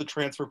they hit the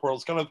transfer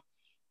portals? Kind of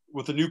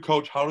with the new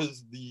coach, how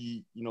does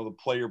the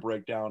player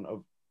breakdown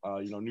of,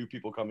 new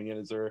people coming in?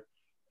 Is there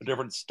a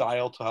different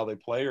style to how they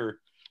play, or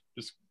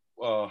just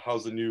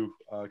how's the new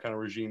kind of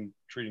regime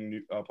treating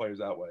new players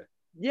that way?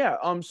 Yeah.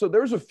 So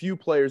there's a few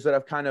players that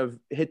have kind of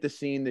hit the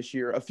scene this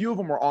year. A few of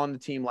them were on the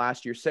team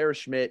last year. Sarah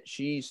Schmidt,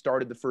 she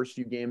started the first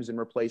few games in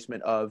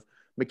replacement of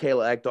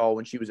Michaela Ekdahl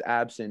when she was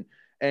absent.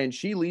 And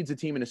she leads the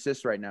team in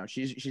assists right now.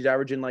 She's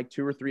averaging like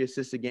 2 or 3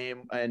 assists a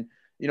game. And,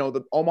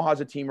 the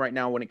Omaha's a team right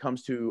now when it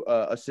comes to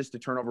assist to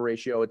turnover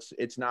ratio,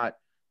 it's not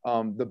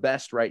the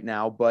best right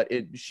now, but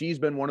she's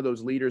been one of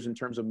those leaders in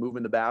terms of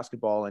moving the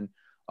basketball. And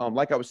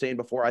like I was saying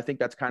before, I think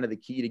that's kind of the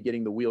key to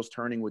getting the wheels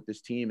turning with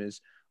this team is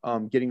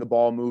getting the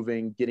ball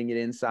moving, getting it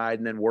inside,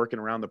 and then working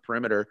around the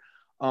perimeter.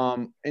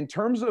 In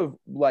terms of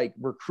like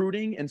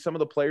recruiting and some of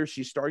the players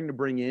she's starting to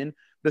bring in,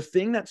 the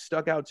thing that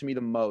stuck out to me the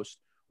most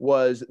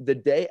was the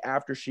day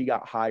after she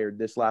got hired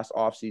this last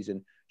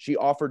offseason, she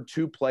offered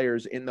 2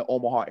 players in the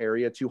Omaha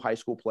area, 2 high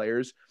school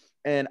players.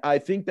 And I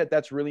think that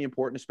that's really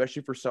important,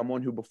 especially for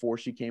someone who before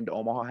she came to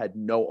Omaha had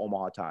no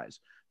Omaha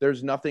ties.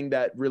 There's nothing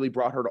that really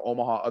brought her to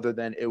Omaha other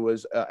than it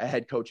was a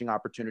head coaching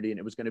opportunity and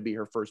it was going to be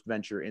her first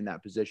venture in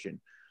that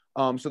position.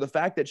 So the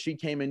fact that she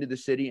came into the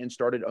city and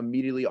started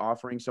immediately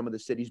offering some of the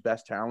city's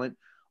best talent,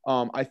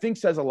 I think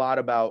says a lot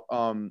about,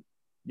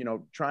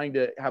 trying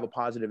to have a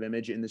positive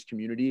image in this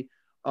community.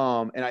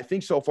 And I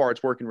think so far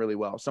it's working really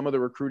well. Some of the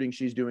recruiting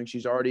she's doing,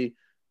 she's already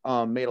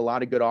made a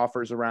lot of good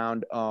offers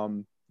around.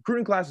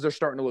 Recruiting classes are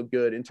starting to look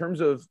good in terms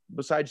of,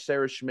 besides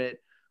Sarah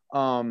Schmidt,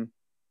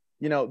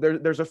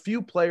 there's a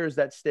few players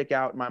that stick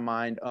out in my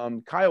mind.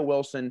 Kaya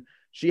Wilson,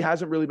 she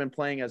hasn't really been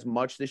playing as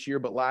much this year,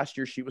 but last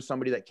year she was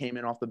somebody that came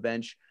in off the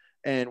bench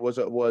and was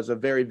a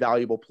very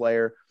valuable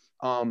player.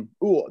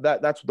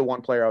 That's the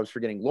one player I was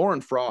forgetting.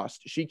 Lauren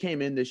Frost. She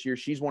came in this year.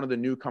 She's one of the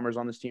newcomers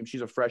on this team.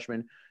 She's a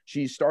freshman.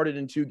 She started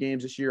in 2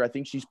 games this year. I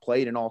think she's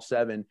played in all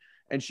 7.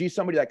 And she's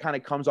somebody that kind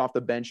of comes off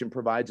the bench and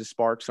provides a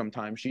spark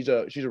sometimes. She's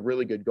a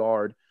really good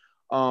guard.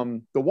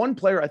 The one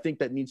player I think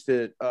that needs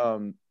to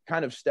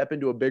kind of step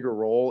into a bigger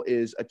role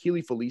is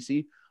Akili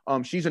Felici.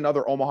 She's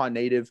another Omaha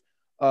native.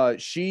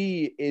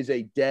 She is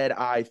a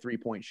dead-eye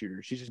 3-point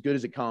shooter. She's as good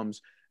as it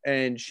comes.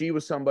 And she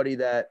was somebody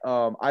that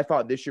I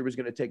thought this year was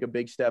going to take a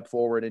big step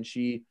forward. And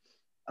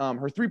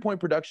her 3-point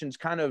production's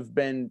kind of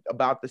been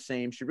about the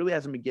same. She really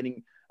hasn't been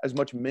getting as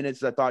much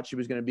minutes as I thought she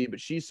was going to be, but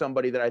she's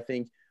somebody that I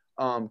think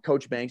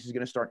Coach Banks is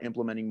going to start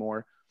implementing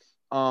more.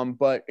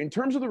 But in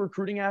terms of the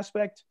recruiting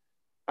aspect,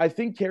 I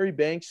think Carrie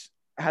Banks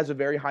has a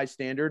very high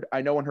standard.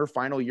 I know in her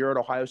final year at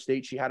Ohio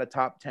State, she had a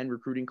top 10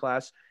 recruiting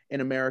class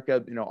in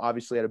America,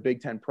 obviously at a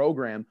Big Ten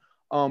program.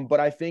 But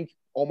I think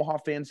Omaha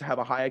fans have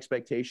a high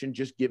expectation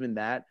just given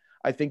that.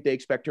 I think they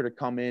expect her to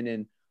come in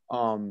and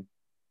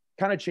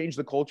kind of change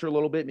the culture a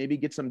little bit, maybe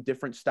get some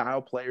different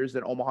style players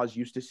that Omaha's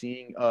used to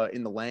seeing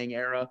in the Lang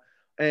era.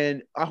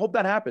 And I hope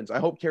that happens. I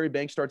hope Carrie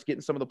Banks starts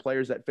getting some of the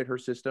players that fit her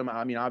system.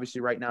 I mean,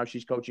 obviously right now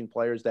she's coaching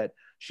players that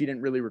she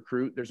didn't really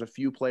recruit. There's a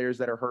few players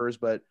that are hers,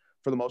 but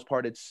for the most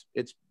part, it's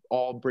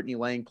all Brittany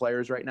Lang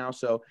players right now.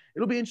 So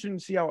it'll be interesting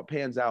to see how it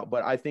pans out.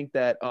 But I think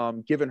that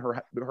given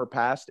her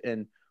past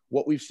and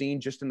what we've seen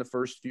just in the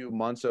first few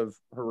months of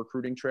her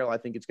recruiting trail, I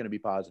think it's going to be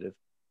positive.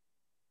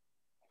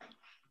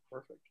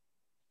 Perfect.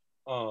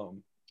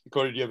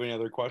 Cody, do you have any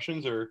other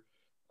questions or?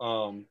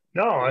 No,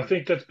 I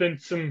think that's been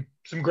some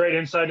great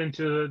insight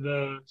into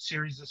the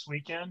series this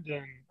weekend,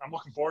 and I'm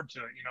looking forward to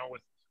it.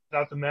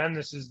 Without the men,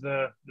 this is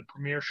the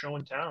premier show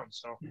in town.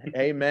 So,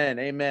 amen.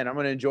 I'm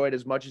going to enjoy it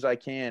as much as I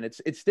can.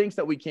 It stinks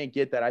that we can't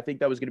get that. I think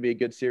that was going to be a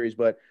good series,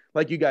 but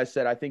like you guys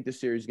said, I think this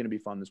series is going to be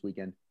fun this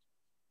weekend.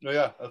 Oh,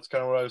 yeah, that's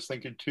kind of what I was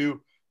thinking too.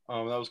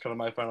 That was kind of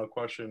my final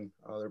question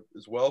there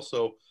as well.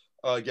 So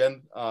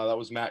again, that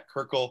was Matt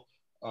Kirkle,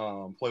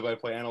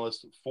 play-by-play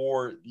analyst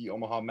for the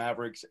Omaha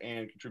Mavericks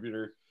and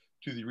contributor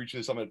to the Reaching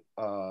the Summit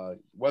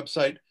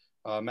website.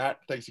 Matt,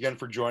 thanks again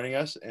for joining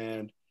us,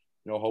 and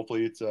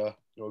hopefully it's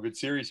a good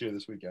series here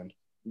this weekend.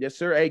 Yes,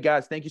 sir. Hey,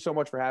 guys, thank you so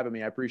much for having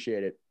me. I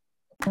appreciate it.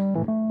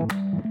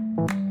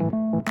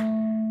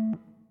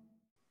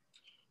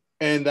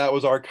 And that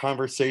was our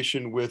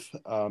conversation with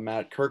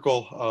Matt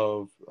Kirkle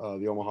of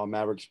the Omaha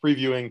Mavericks,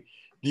 previewing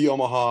the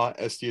Omaha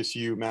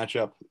SDSU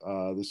matchup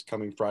this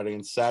coming Friday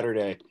and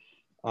Saturday.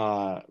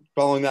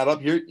 Following that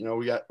up here,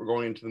 we're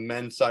going into the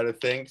men's side of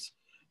things.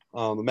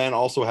 The men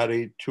also had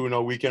a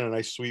 2-0 weekend, a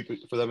nice sweep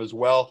for them as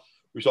well.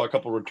 We saw a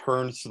couple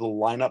returns to the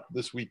lineup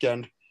this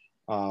weekend.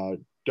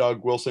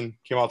 Doug Wilson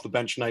came off the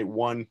bench night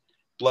one,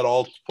 led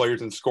all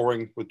players in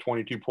scoring with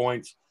 22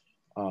 points.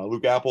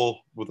 Luke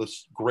Apple with a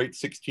great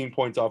 16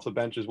 points off the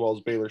bench, as well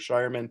as Baylor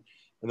Shireman.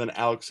 And then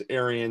Alex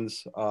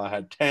Arians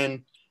had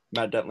 10.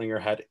 Matt Dentlinger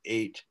had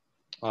 8.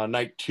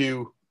 Night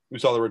two, we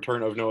saw the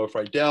return of Noah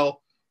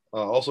Friedel.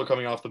 Also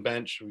coming off the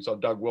bench, we saw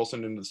Doug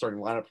Wilson in the starting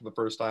lineup for the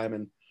first time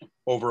in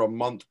over a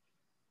month.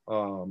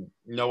 Noah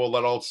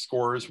led all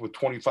scorers with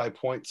 25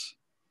 points.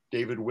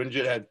 David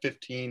Winget had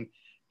 15.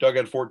 Doug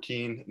had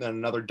 14. And then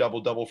another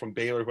double-double from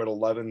Baylor, who had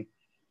 11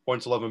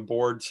 points, 11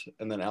 boards.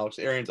 And then Alex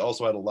Arians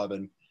also had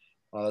 11.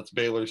 That's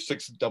Baylor's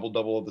 6th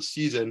double-double of the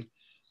season.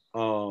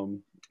 They're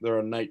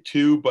on night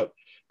two. But,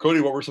 Cody,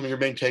 what were some of your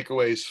main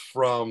takeaways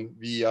from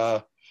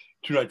the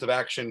 2 nights of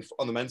action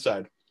on the men's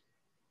side?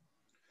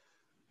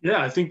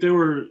 Yeah, I think they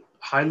were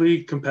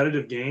highly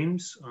competitive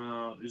games.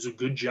 It was a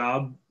good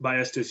job by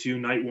SDSU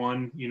night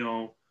one,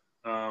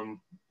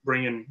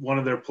 bringing one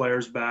of their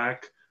players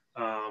back,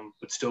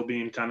 but still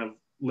being kind of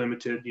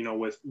limited,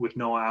 with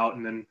Noah out.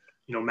 And then,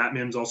 Matt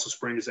Mims also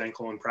sprained his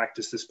ankle in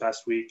practice this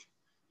past week.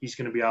 He's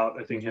going to be out.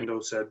 I think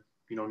Hendo said,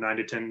 9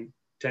 to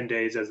 10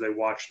 days as they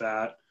watch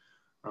that,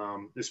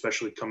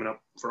 especially coming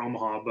up for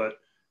Omaha. But,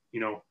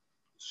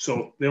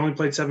 so they only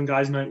played 7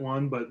 guys night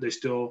one, but they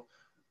still,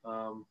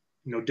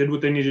 did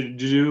what they needed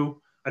to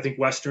do. I think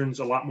Western's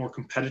a lot more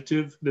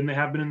competitive than they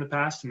have been in the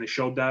past, and they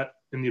showed that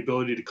in the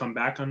ability to come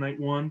back on night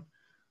one.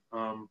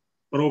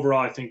 But overall,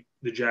 I think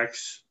the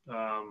Jacks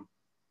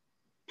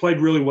played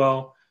really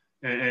well.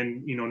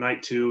 And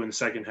night two in the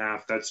second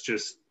half,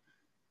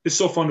 it's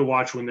so fun to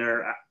watch when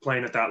they're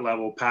playing at that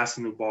level,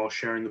 passing the ball,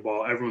 sharing the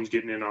ball. Everyone's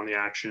getting in on the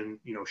action,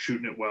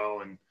 shooting it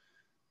well. And,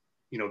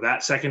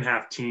 that second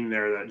half team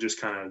there that just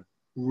kind of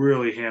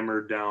really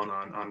hammered down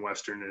on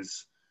Western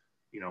is,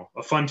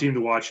 a fun team to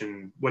watch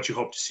and what you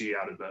hope to see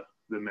out of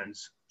the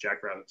men's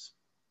Jackrabbits.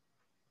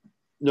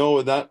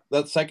 No, that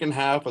second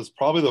half was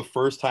probably the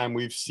first time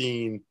we've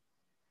seen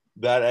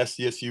that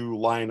SDSU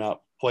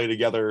lineup play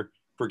together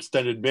for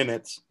extended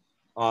minutes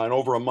in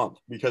over a month,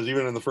 because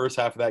even in the first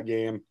half of that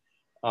game,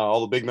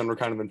 all the big men were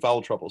kind of in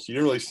foul trouble. So you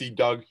didn't really see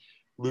Doug,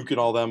 Luke, and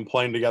all them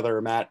playing together,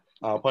 or Matt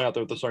playing out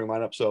there with the starting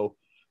lineup. So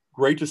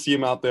great to see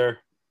him out there.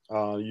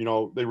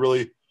 They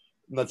really,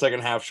 in that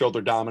second half, showed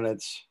their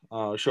dominance,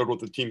 showed what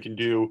the team can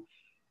do.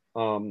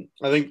 I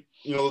think,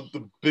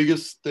 the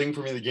biggest thing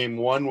for me in the game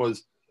one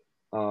was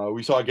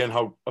we saw again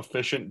how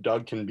efficient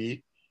Doug can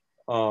be.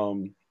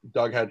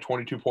 Doug had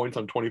 22 points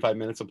on 25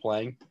 minutes of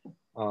playing,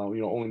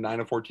 only 9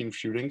 of 14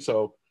 shooting.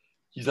 So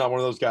he's not one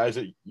of those guys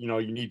that,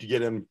 you need to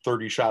get him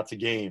 30 shots a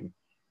game.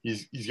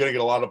 He's going to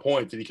get a lot of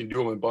points, and he can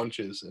do them in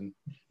bunches. And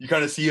you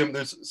kind of see him,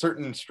 there's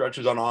certain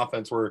stretches on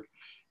offense where,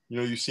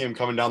 you see him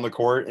coming down the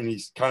court and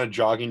he's kind of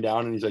jogging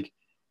down and he's like,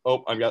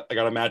 oh, I got a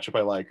matchup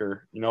I like,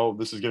 or,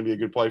 this is going to be a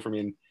good play for me.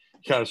 And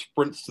he kind of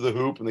sprints to the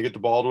hoop and they get the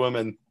ball to him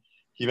and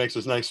he makes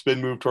this nice spin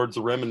move towards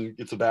the rim and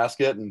gets a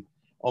basket and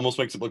almost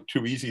makes it look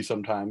too easy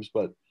sometimes.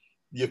 But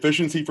the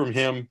efficiency from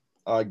him,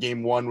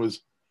 game one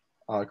was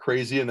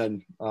crazy. And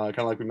then kind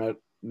of like we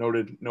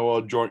noted,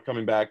 Noah Joint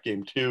coming back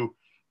game two,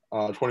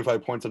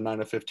 25 points and 9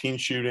 of 15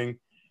 shooting.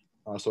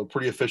 So a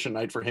pretty efficient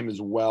night for him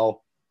as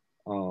well.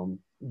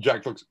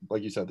 Jack looks,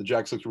 like you said, the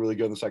Jacks looked really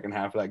good in the second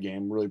half of that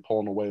game, really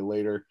pulling away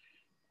later.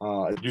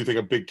 I do think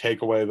a big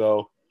takeaway,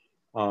 though,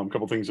 a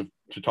couple things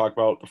to talk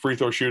about. The free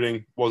throw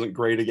shooting wasn't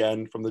great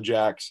again from the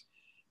Jacks.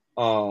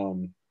 But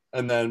on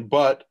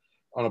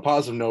a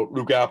positive note,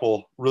 Luke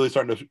Apple really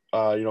starting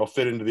to,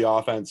 fit into the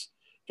offense,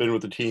 fit in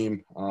with the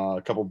team.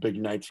 A couple big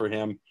nights for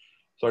him,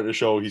 starting to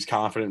show he's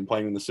confident in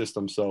playing in the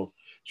system. So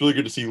it's really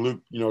good to see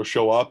Luke,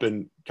 show up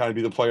and kind of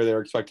be the player they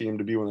were expecting him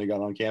to be when they got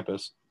on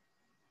campus.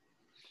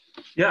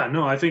 Yeah,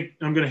 no, I think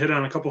I'm going to hit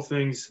on a couple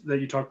things that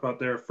you talked about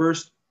there.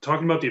 First,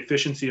 talking about the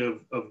efficiency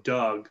of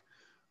Doug,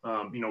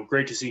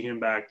 great to see him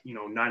back.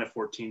 9 of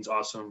 14 is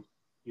awesome.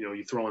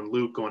 You throw in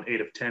Luke going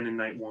 8 of 10 in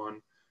night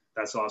one.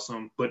 That's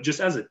awesome. But just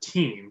as a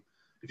team,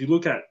 if you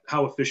look at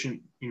how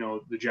efficient,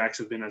 the Jacks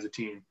have been as a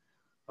team,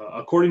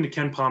 according to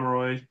Ken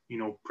Pomeroy,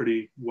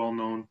 pretty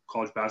well-known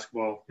college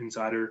basketball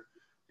insider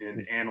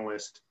and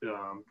analyst,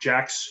 the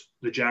Jacks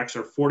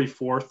are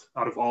 44th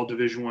out of all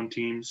Division I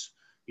teams.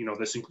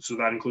 So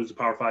that includes the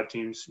Power 5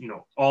 teams,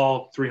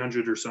 all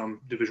 300 or some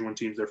Division I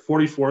teams. They're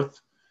 44th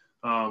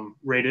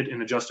rated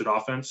in adjusted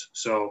offense.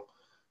 So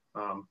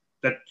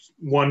that's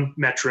one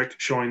metric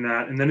showing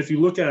that. And then if you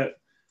look at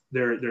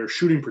their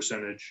shooting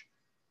percentage,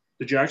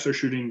 the Jacks are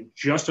shooting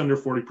just under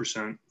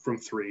 40% from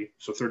 3,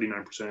 so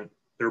 39%.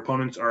 Their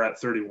opponents are at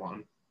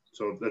 31.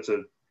 So that's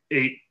a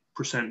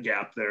 8%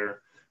 gap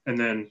there. And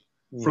then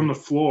from the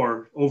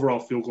floor, overall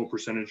field goal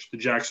percentage, the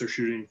Jacks are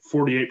shooting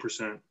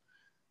 48%,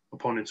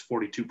 opponents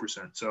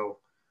 42%. So,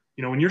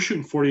 when you're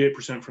shooting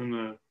 48%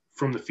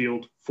 from the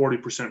field,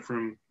 40%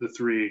 from the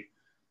three,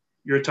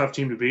 you're a tough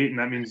team to beat, and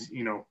that means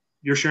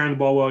you're sharing the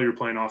ball well, you're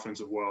playing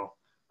offensive well.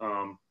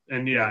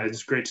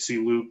 It's great to see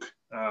Luke,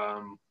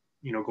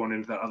 going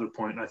into that other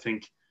point. And I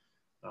think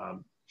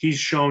he's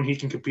shown he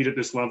can compete at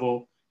this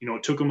level.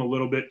 It took him a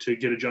little bit to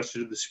get adjusted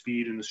to the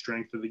speed and the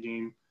strength of the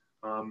game,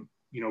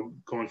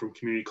 going from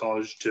community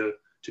college to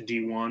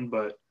D1.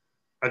 But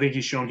I think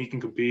he's shown he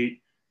can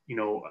compete.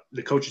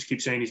 The coaches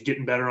keep saying he's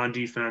getting better on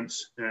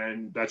defense,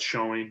 and that's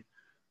showing.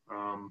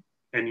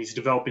 And he's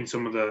developing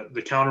some of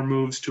the counter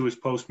moves to his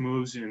post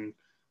moves, and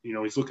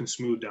he's looking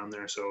smooth down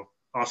there. So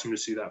awesome to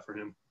see that for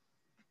him.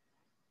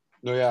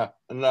 No, yeah,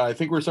 and I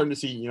think we're starting to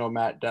see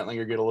Matt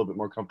Dentlinger get a little bit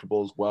more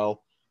comfortable as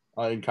well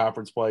in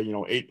conference play.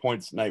 8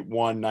 points night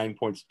 1, 9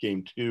 points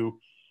game 2.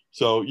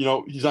 So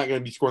he's not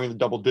going to be scoring in the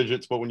double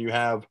digits, but when you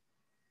have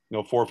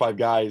 4 or 5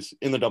 guys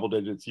in the double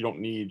digits, you don't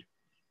need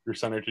your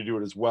center to do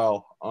it as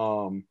well.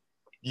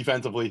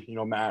 Defensively,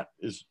 Matt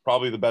is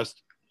probably the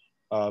best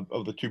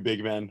of the 2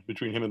 big men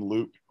between him and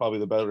Luke, probably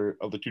the better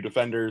of the 2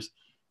 defenders.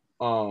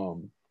 But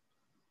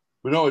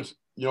no,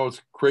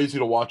 it's crazy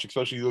to watch,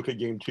 especially you look at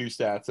game 2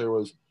 stats. There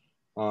was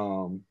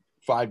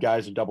 5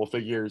 guys in double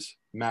figures.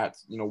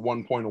 Matt's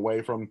 1 point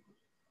away from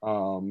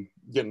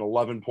getting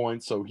 11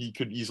 points, so he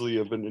could easily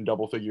have been in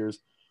double figures.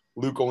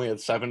 Luke only had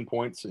 7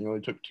 points, and he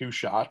only took 2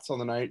 shots on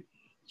the night.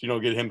 So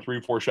get him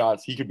 3-4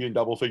 shots, he could be in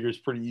double figures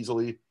pretty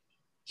easily.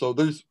 So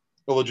there's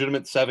a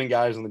legitimate 7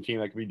 guys on the team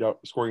that could be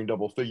scoring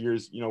double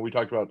figures. We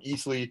talked about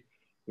Easley.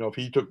 If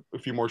he took a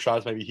few more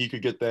shots, maybe he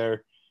could get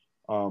there.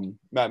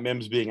 Matt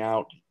Mims being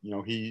out,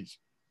 he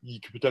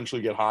could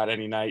potentially get hot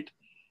any night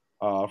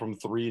from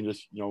 3 and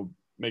just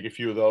make a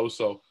few of those.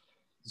 So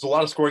there's a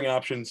lot of scoring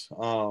options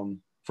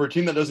for a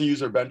team that doesn't use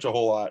their bench a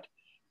whole lot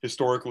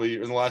historically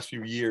in the last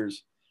few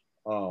years.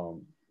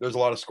 There's a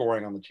lot of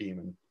scoring on the team,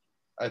 and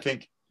I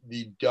think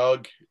the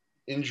Doug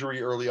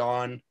injury early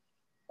on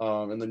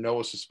and the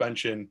Noah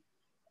suspension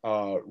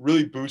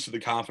really boosted the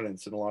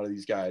confidence in a lot of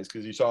these guys,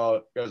 because you saw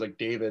guys like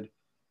David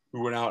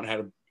who went out and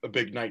had a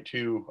big night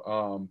too,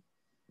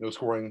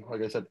 scoring,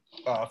 like I said,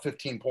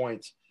 15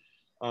 points.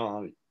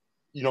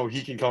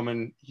 He can come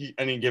in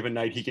any given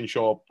night, he can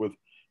show up with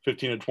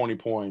 15 to 20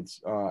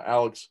 points.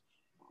 Alex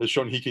has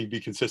shown he can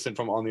be consistent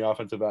from on the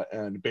offensive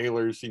end.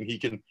 Baylor's seen he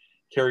can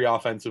carry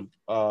offensive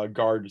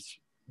guard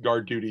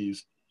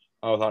duties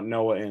without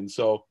Noah in.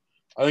 So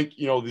I think,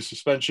 the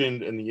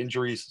suspension and the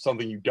injuries is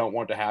something you don't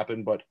want to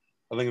happen, but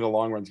I think in the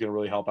long run is going to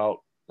really help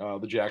out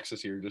the Jacks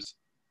this year, just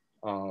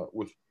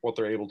with what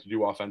they're able to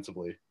do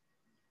offensively.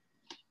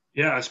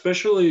 Yeah,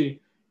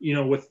 especially,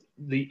 with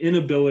the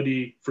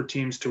inability for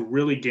teams to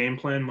really game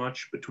plan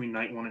much between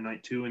night 1 and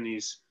night 2 in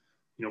these,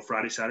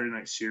 Friday, Saturday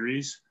night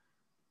series.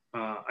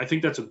 I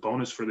think that's a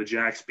bonus for the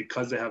Jacks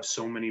because they have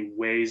so many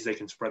ways they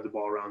can spread the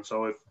ball around.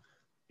 So if,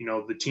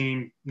 the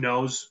team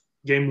knows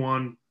game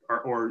 1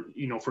 or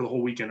for the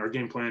whole weekend, our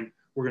game plan,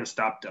 we're going to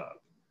stop Doug.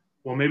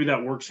 Well, maybe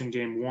that works in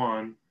game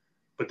 1,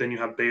 but then you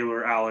have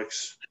Baylor,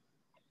 Alex,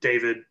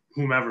 David,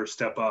 whomever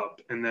step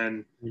up. And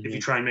then if you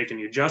try and make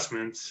any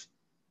adjustments,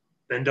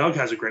 then Doug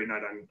has a great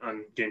night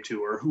on game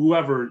 2 or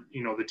whoever,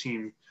 the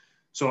team.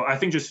 So I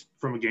think just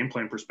from a game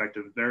plan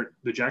perspective,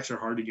 the Jacks are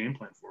hard to game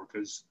plan for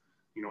because,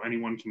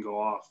 anyone can go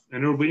off.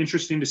 And it'll be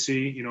interesting to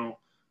see,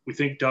 we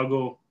think Doug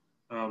will,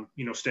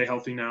 stay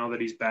healthy now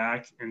that he's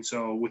back. And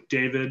so with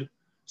David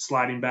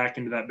sliding back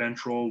into that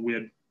bench role, we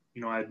had,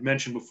 I had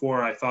mentioned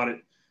before, I thought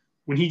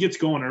when he gets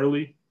going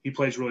early, he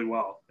plays really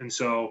well. And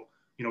so,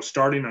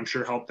 starting, I'm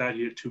sure helped that.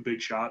 He had 2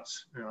 big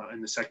shots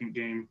in the second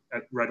game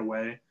right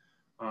away.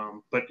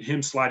 But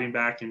him sliding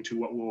back into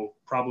what will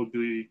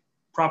probably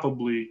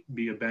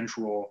be a bench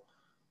role,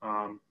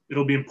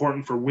 it'll be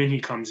important for when he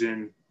comes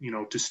in,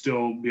 to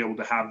still be able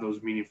to have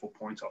those meaningful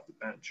points off the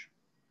bench.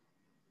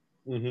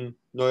 Mm-hmm.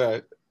 No, yeah,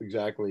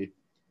 exactly.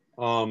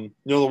 The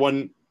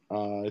one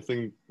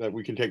thing that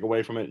we can take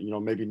away from it,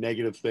 maybe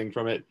negative thing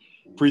from it,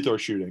 free throw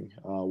shooting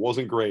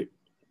wasn't great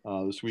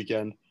this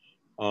weekend.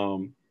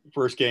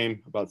 First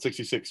game, about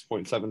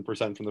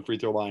 66.7% from the free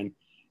throw line.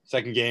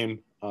 Second game,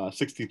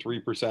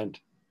 63%,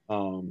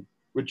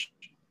 which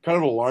kind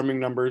of alarming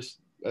numbers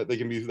that they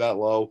can be that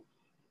low.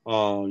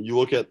 You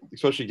look at,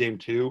 especially game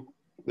 2,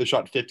 they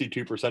shot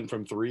 52%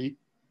 from 3,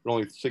 but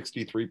only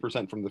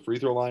 63% from the free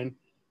throw line.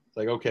 It's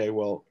like, okay,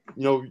 well,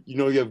 you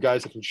have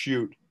guys that can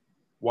shoot.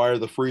 Why are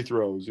the free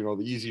throws, the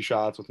easy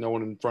shots with no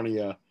one in front of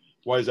you,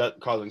 why is that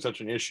causing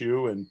such an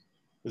issue? And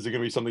is it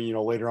going to be something,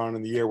 later on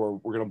in the year where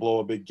we're going to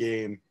blow a big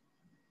game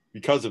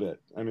because of it?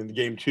 I mean, the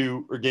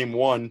game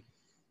 1,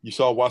 you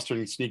saw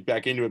Western sneak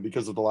back into it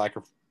because of the lack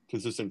of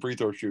consistent free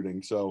throw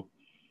shooting. So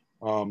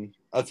that's going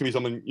to be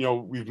something,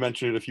 we've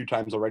mentioned it a few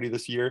times already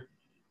this year,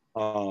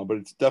 but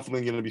it's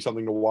definitely going to be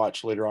something to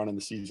watch later on in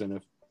the season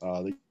if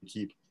they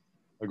keep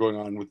going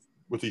on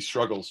with these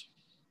struggles.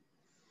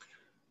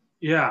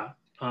 Yeah.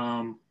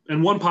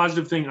 And one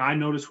positive thing I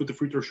noticed with the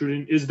free throw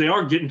shooting is they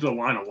are getting to the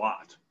line a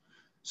lot.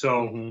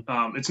 So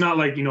it's not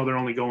like, they're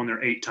only going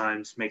there 8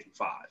 times, making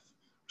 5 or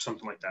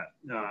something like that.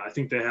 I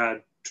think they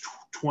had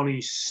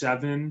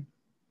 27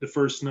 the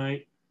first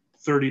night,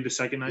 30 the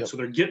second night. Yep. So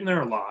they're getting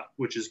there a lot,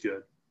 which is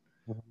good.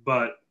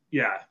 But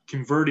yeah,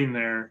 converting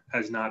there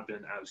has not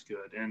been as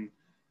good. And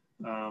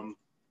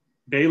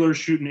Baylor's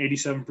shooting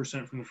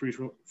 87% from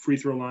the free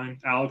throw line.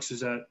 Alex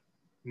is at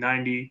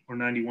 90 or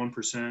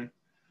 91%.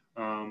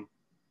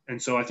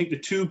 And so I think the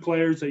 2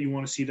 players that you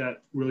want to see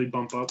that really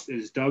bump up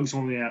is Doug's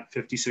only at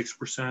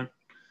 56%.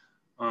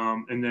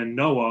 And then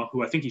Noah,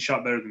 who I think he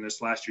shot better than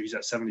this last year, he's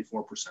at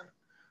 74%.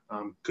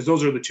 Because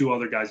those are the 2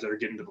 other guys that are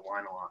getting to the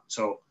line a lot.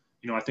 So,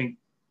 I think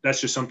that's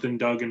just something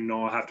Doug and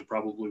Noah have to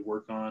probably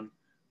work on,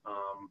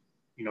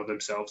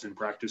 themselves in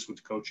practice with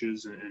the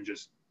coaches and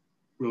just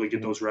really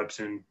get those reps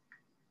in,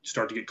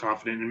 start to get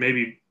confident. And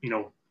maybe,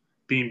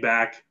 being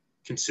back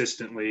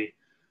consistently,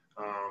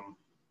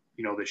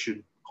 they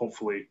should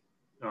hopefully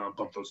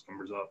bump those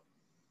numbers up.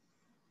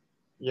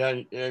 Yeah,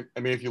 I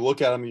mean, if you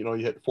look at them, you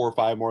hit 4 or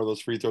 5 more of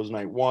those free throws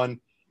night 1.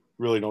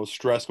 Really no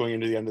stress going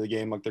into the end of the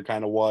game like there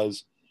kind of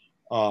was.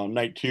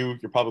 Night 2,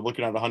 you're probably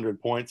looking at 100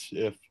 points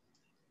if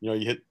you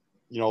hit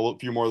a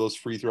few more of those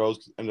free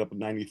throws. Ended up at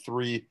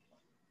 93,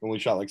 only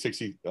shot like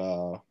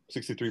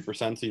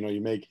 63%. So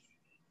you make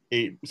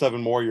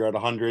 7 more, you're at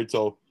 100.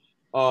 So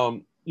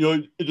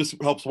it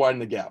just helps widen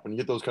the gap. When you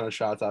get those kind of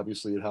shots,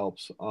 obviously it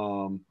helps.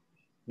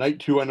 Night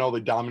 2, I know they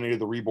dominated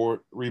the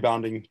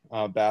rebounding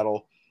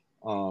battle.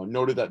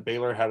 Noted that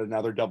Baylor had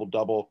another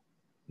double-double.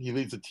 He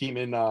leads the team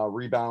in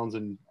rebounds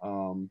and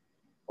all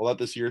that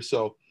this year.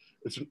 So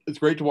it's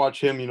great to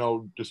watch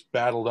him, just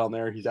battle down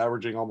there. He's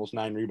averaging almost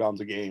 9 rebounds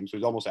a game. So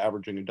he's almost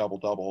averaging a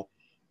double-double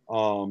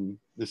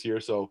this year.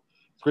 So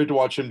it's great to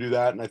watch him do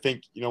that. And I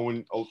think,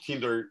 when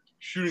teams are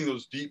shooting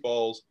those deep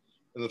balls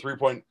and the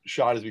 3-point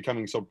shot is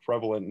becoming so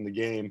prevalent in the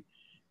game,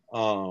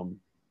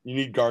 you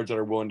need guards that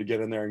are willing to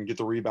get in there and get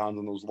the rebounds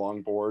on those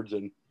long boards.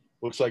 And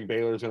looks like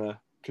Baylor's going to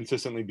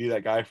consistently be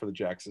that guy for the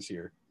Jacks this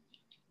year.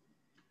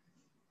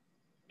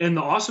 And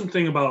the awesome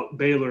thing about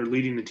Baylor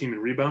leading the team in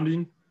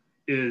rebounding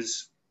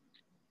is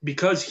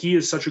because he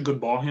is such a good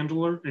ball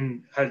handler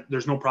and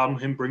there's no problem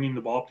him bringing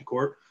the ball up the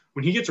court.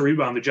 When he gets a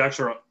rebound, the Jacks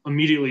are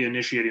immediately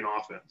initiating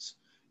offense.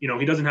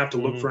 He doesn't have to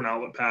look for an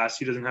outlet pass.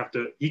 He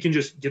can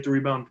just get the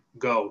rebound,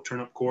 go, turn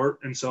up court.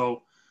 And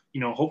so,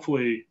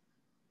 hopefully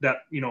that,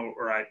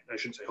 or I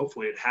shouldn't say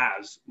hopefully, it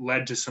has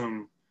led to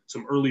some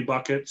early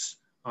buckets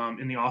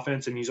in the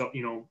offense. And he's,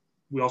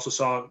 we also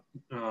saw,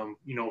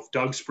 if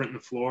Doug's sprinting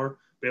the floor,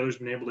 Baylor's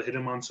been able to hit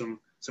him on some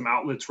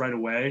outlets right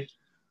away.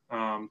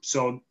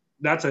 So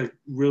that's a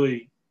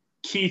really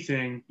key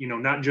thing,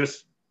 not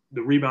just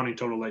the rebounding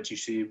total that you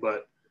see,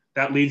 but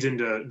that leads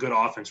into good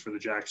offense for the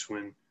Jacks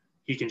when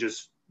he can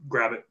just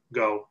grab it,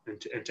 go,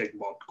 and take the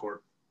ball up the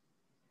court.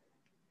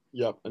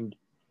 Yep. And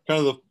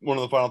kind of one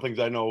of the final things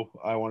I know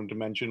I wanted to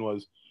mention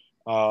was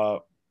the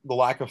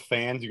lack of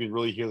fans. You can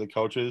really hear the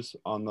coaches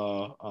on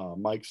the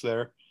mics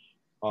there.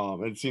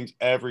 And it seems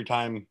every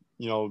time,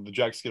 the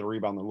Jacks get a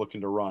rebound, they're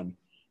looking to run.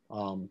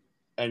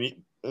 And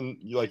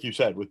like you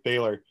said, with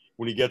Baylor,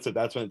 when he gets it,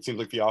 that's when it seems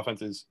like the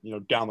offense is,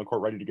 down the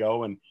court ready to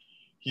go. And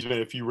he's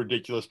made a few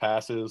ridiculous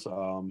passes.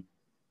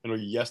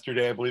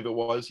 Yesterday, I believe it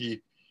was,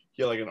 he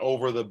had like an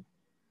over the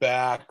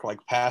back,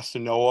 like pass to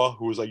Noah,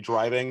 who was like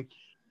driving,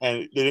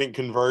 and they didn't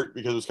convert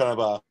because it was kind of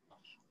a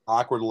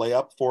awkward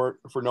layup for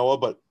Noah.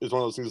 But it's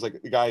one of those things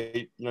like the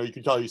guy, you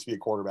can tell he used to be a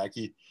quarterback.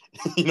 He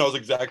knows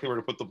exactly where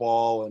to put the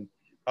ball and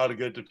how to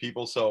get it to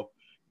people. So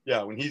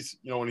yeah, when he's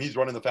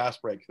running the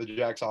fast break, the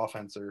Jacks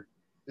offense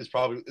is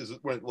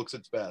when it looks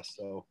its best.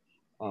 So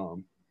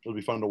it'll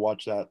be fun to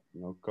watch that,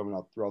 coming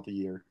up throughout the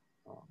year.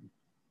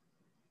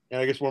 And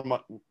I guess one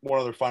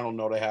other final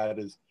note I had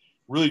is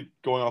really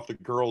going off the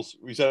girls.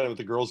 We said it with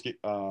the girls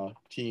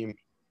team,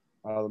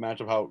 the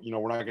matchup, how,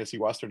 we're not going to see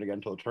Western again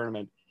until the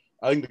tournament.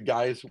 I think the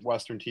guys'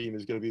 Western team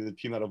is going to be the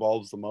team that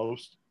evolves the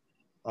most,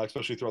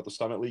 especially throughout the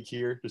Summit League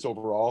here, just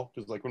overall.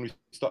 Because like when we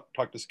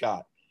talked to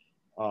Scott,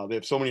 they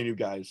have so many new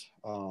guys.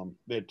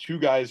 They had 2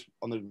 guys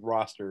on the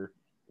roster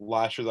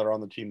last year that are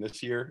on the team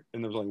this year,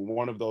 and there's only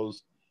one of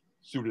those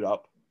suited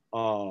up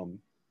on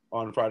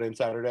Friday and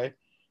Saturday.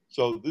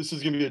 So this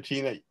is going to be a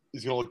team that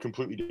is going to look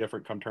completely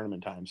different come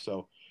tournament time.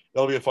 So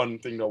that'll be a fun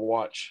thing to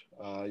watch,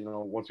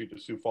 once we get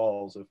to Sioux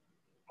Falls, of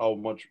how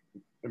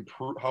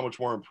much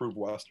more improved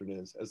Western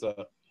is as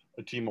a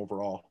team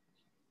overall.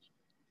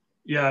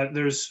 Yeah,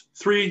 there's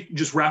 3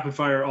 just rapid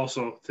fire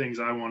also things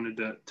I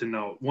wanted to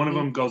note. One of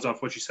them goes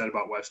off what you said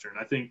about Western.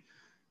 I think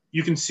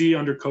you can see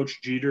under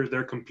Coach Jeter,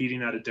 they're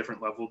competing at a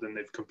different level than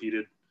they've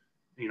competed,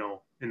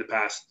 in the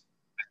past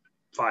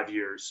 5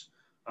 years.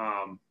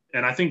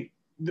 And I think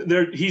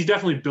he's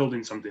definitely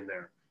building something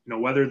there.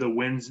 Whether the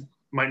wins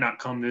might not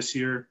come this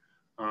year,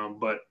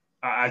 but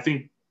I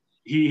think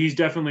he's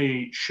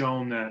definitely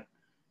shown that,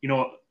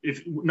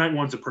 if night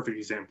 1's a perfect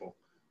example.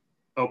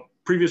 A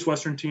previous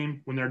Western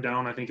team, when they're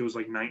down, I think it was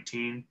like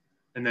 19,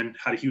 and then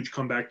had a huge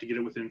comeback to get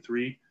it within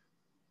 3.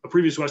 A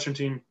previous Western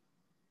team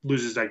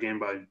loses that game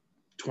by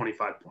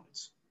 25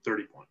 points,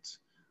 30 points.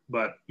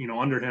 But,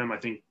 under him, I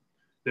think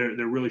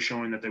they're really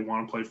showing that they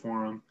want to play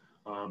for him,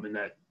 and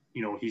that,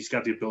 you know, he's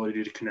got the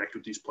ability to connect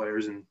with these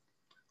players. And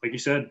like you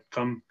said,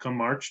 come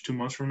March, 2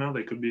 months from now,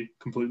 they could be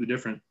completely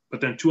different. But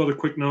then two other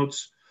quick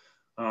notes.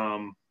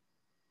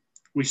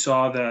 We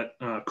saw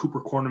that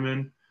Cooper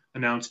Corneman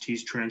announced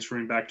he's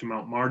transferring back to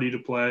Mount Marty to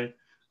play,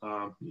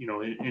 you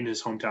know, in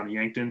his hometown of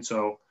Yankton.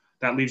 So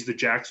that leaves the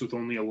Jacks with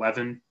only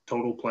 11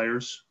 total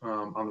players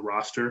on the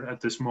roster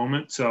at this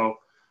moment. So,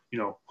 you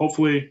know,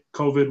 hopefully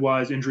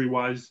COVID-wise,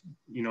 injury-wise,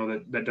 you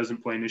know, that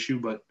doesn't play an issue.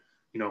 But,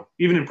 you know,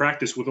 even in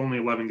practice with only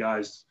 11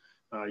 guys,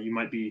 you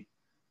might be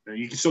 –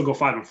 you can still go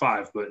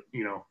 5-5, but,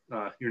 you know,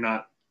 you're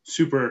not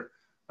super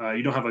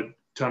you don't have a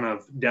ton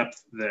of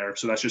depth there.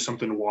 So that's just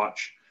something to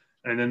watch.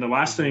 And then the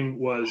last thing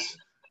was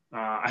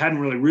I hadn't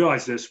really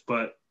realized this,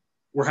 but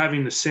we're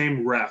having the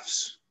same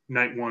refs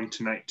night 1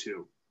 to night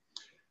 2.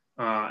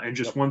 And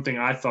just one thing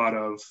I thought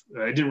of,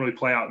 it didn't really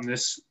play out in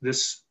this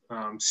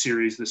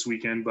series this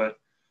weekend, but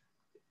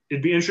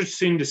it'd be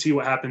interesting to see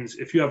what happens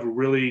if you have a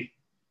really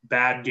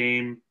bad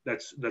game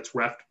that's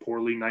reffed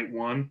poorly night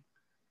 1,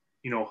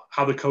 you know,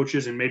 how the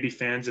coaches and maybe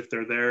fans, if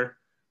they're there,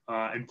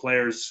 and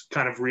players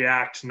kind of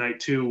react night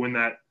 2 when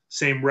that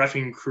same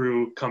reffing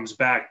crew comes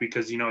back,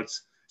 because, you know,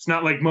 it's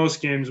not like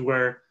most games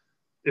where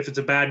if it's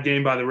a bad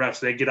game by the refs,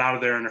 they get out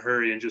of there in a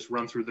hurry and just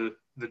run through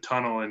the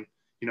tunnel and,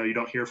 you know, you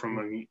don't hear from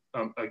them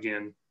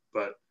again.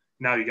 But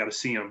now you got to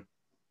see them,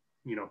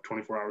 you know,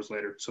 24 hours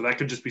later. So that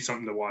could just be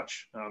something to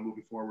watch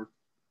moving forward.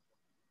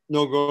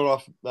 No, going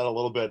off that a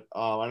little bit,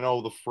 I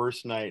know the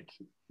first night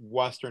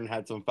Western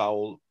had some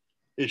foul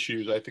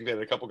issues. I think they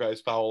had a couple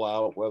guys foul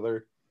out,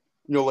 whether,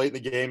 you know, late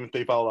in the game, if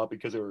they fouled out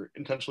because they were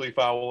intentionally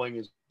fouling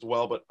as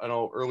well. But I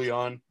know early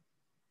on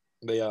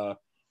they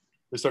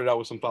started out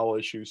with some foul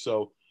issues.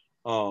 So,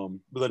 but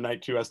the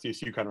night 2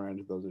 SDSU kind of ran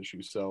into those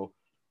issues. So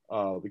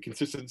the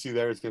consistency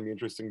there is going to be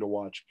interesting to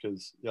watch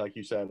because, yeah, like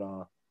you said,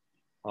 the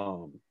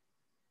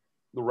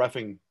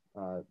reffing,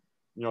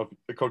 you know, if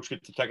the coach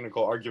gets a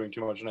technical arguing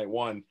too much night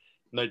 1,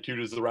 night 2,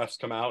 does the refs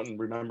come out and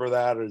remember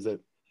that? Or is it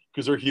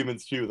because they're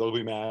humans too? They'll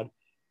be mad.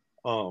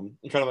 And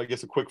kind of, I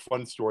guess, a quick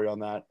fun story on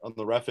that, on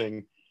the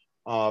reffing,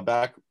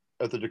 back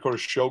at the Dakota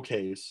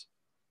Showcase.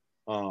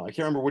 I can't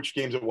remember which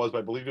games it was, but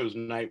I believe it was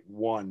night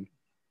 1.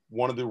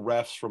 One of the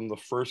refs from the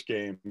first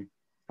game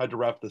had to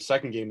ref the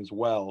second game as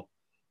well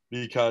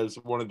because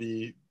one of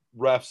the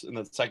refs in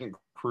the second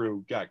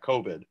crew got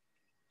COVID.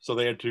 So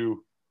they had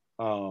to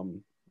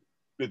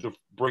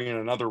bring in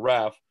another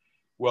ref.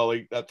 Well,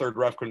 that third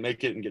ref couldn't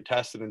make it and get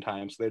tested in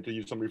time, so they had to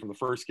use somebody from the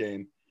first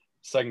game,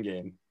 second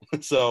game.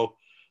 So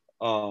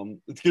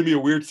it's going to be a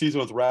weird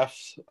season with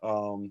refs.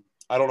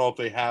 I don't know if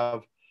they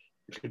have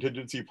a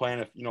contingency plan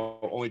if, you know,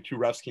 only 2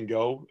 refs can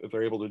go, if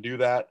they're able to do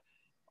that.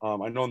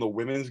 I know in the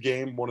women's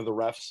game, one of the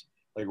refs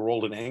like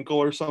rolled an ankle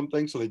or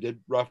something, so they did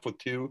ref with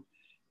 2.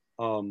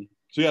 So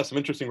yeah, some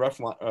interesting ref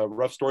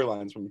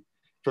storylines from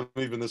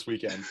even this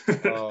weekend.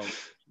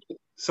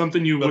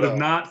 Something you would have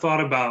not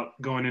thought about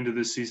going into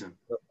this season.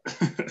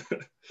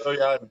 Oh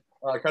yeah,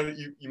 kind of.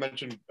 You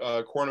mentioned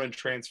Corneman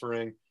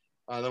transferring,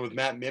 then with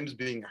Matt Mims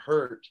being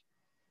hurt.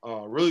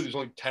 Really, there's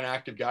only 10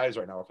 active guys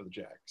right now for the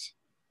Jacks.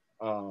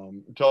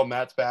 Until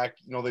Matt's back,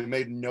 you know, they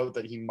made note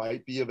that he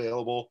might be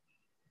available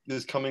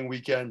this coming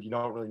weekend. You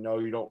don't really know.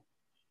 You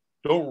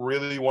don't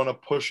really want to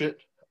push it.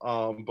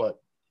 But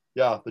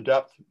yeah, the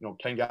depth, you know,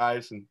 10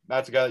 guys, and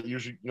Matt's a guy that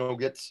usually, you know,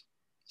 gets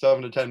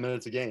 7 to 10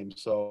 minutes a game.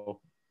 So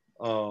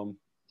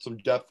some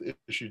depth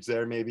issues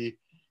there. Maybe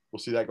we'll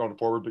see that going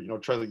forward. But, you know,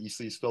 Charlie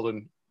Easley's filled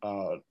in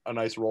a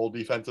nice role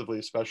defensively,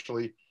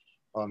 especially.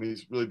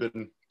 He's really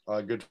been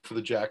good for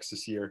the Jacks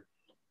this year.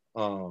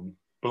 But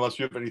unless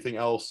you have anything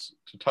else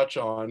to touch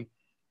on,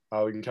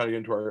 we can kind of get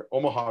into our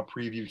Omaha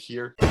preview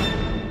here.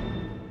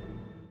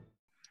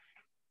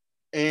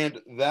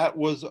 And that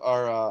was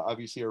our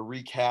obviously a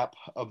recap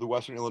of the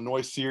Western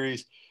Illinois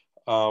series.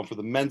 For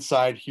the men's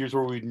side, here's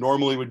where we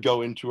normally would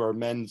go into our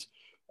men's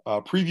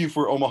preview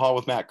for Omaha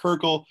with Matt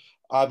Kirkle.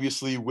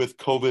 Obviously, with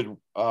COVID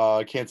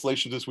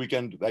cancellations this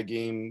weekend, that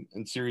game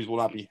and series will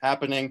not be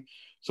happening.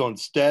 So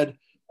instead,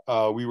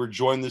 we were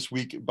joined this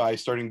week by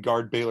starting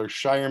guard Baylor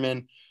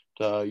Scheierman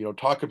to, you know,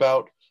 talk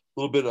about a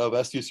little bit of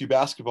SDSU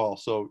basketball.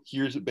 So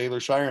here's Baylor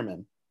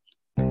Scheierman.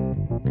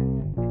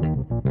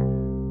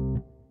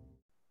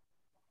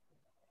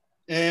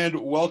 And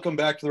welcome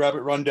back to the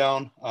Rabbit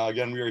Rundown.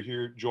 Again, we are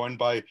here joined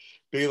by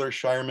Baylor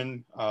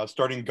Scheierman,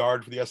 starting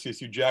guard for the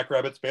SDSU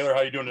Jackrabbits. Baylor,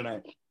 how are you doing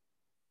tonight?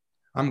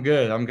 I'm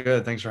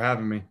good. Thanks for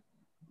having me.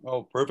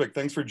 Oh, perfect.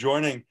 Thanks for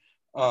joining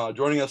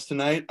us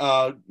tonight.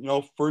 You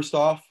know, first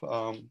off,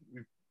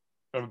 we've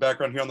got a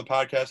background here on the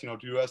podcast, you know,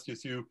 to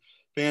SDSU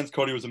fans.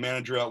 Cody was a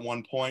manager at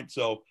one point.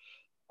 So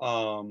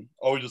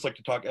always just like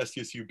to talk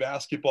SDSU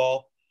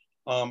basketball.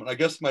 And I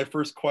guess my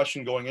first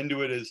question going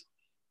into it is,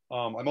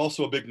 I'm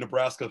also a big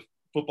Nebraska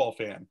football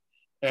fan,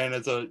 and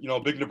as a, you know,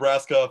 big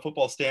Nebraska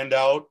football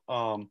standout,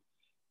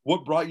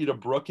 what brought you to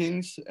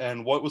Brookings,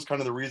 and what was kind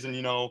of the reason,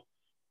 you know,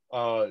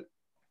 I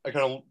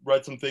kind of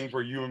read some things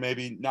where you were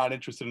maybe not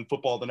interested in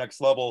football at the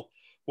next level.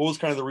 What was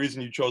kind of the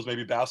reason you chose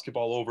maybe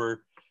basketball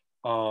over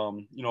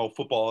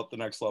football at the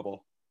next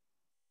level?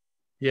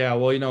 Yeah,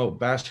 well,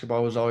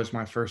 basketball was always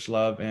my first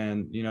love.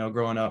 And,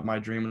 growing up, my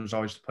dream was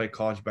always to play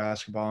college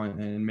basketball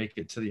and make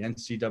it to the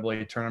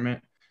NCAA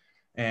tournament.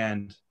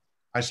 And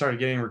I started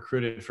getting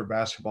recruited for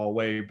basketball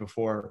way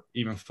before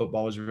even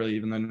football was really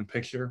even in the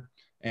picture.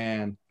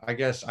 And I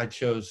guess I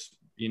chose,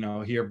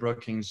 here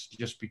Brookings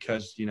just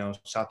because,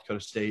 South Dakota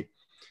State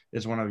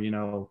is one of,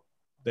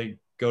 they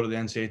go to the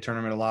NCAA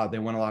tournament a lot. They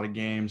win a lot of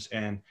games.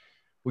 And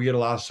we get a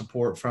lot of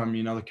support from,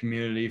 the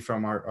community,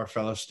 from our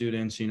fellow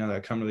students,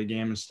 that come to the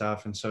game and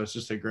stuff. And so it's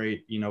just a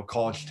great,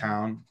 college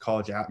town,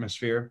 college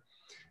atmosphere.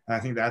 And I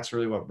think that's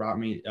really what brought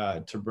me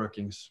to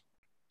Brookings.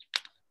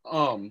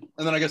 And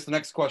then I guess the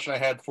next question I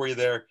had for you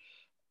there,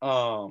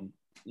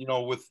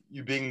 with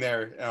you being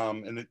there,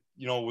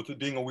 with it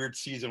being a weird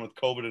season with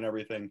COVID and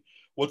everything,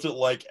 what's it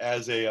like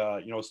as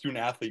a student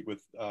athlete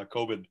with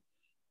COVID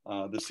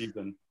this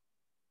season?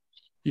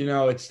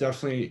 It's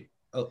definitely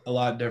a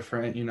lot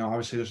different.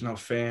 Obviously there's no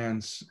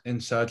fans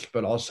and such,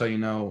 but also,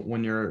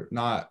 when you're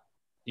not,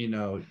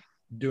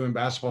 doing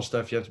basketball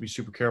stuff, you have to be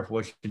super careful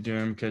what you're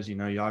doing because,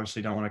 you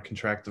obviously don't want to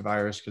contract the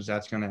virus because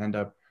that's going to end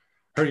up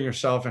hurting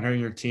yourself and hurting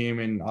your team.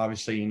 And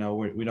obviously,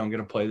 we don't get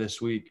to play this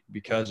week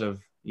because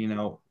of,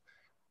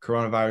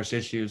 coronavirus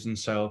issues. And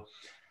so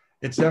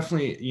it's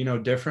definitely,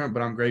 different,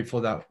 but I'm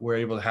grateful that we're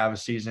able to have a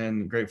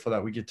season, grateful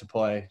that we get to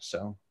play.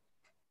 So.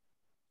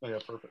 Oh, yeah,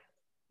 perfect.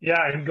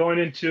 Yeah. And going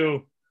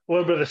into a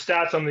little bit of the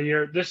stats on the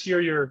year, this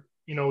year, you're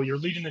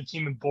leading the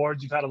team in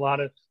boards. You've had a lot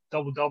of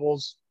double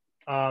doubles.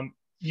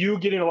 You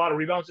getting a lot of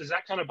rebounds, is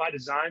that kind of by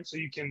design so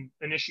you can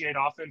initiate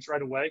offense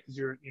right away because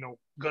you're,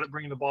 good at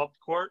bringing the ball up the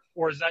court?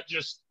 Or is that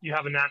just you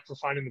have a knack for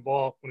finding the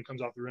ball when it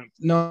comes off the rim?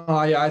 No,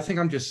 I think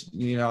I'm just,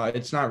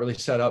 it's not really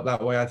set up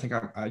that way. I think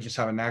I just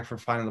have a knack for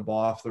finding the ball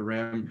off the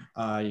rim,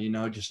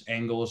 just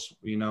angles,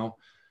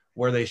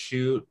 where they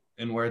shoot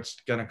and where it's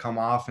going to come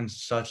off and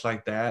such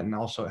like that. And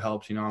also it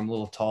helps, I'm a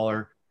little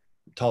taller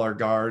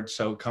guard.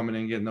 So coming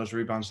in and getting those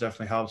rebounds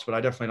definitely helps. But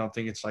I definitely don't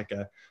think it's like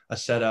a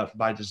setup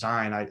by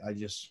design. I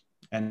just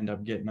end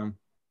up getting them.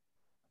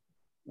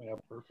 Yeah,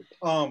 perfect.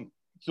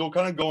 So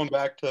kind of going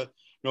back to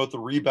with the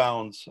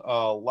rebounds,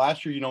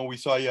 last year we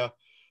saw you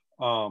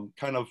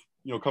kind of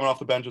coming off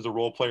the bench as a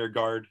role player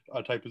guard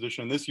type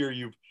position. And this year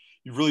you've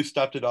really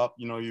stepped it up.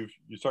 You're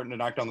starting to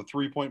knock down the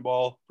 3-point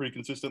ball pretty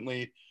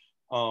consistently.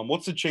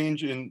 What's the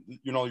change in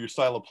your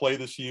style of play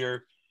this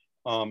year?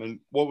 And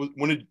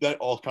when did that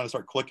all kind of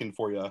start clicking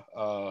for you?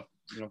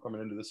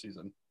 Coming into this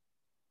season.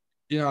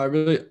 I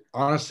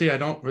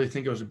don't really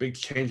think it was a big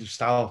change of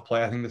style of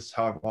play. I think this is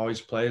how I've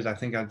always played. I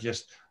think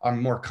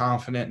I'm more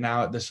confident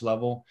now at this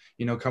level.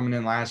 Coming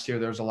in last year,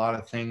 there was a lot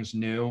of things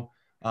new.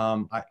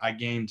 I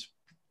gained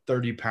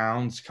 30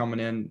 pounds coming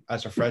in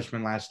as a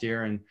freshman last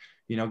year, and,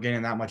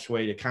 gaining that much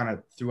weight, it kind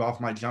of threw off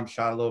my jump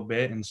shot a little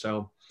bit. And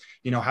so,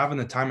 having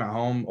the time at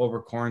home over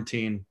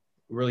quarantine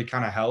really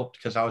kind of helped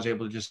because I was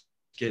able to just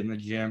get in the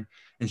gym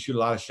and shoot a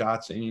lot of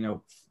shots and,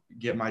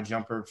 get my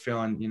jumper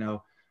feeling,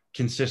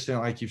 consistent,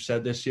 like you've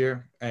said this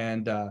year.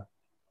 And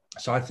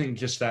so I think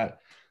just that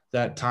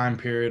time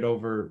period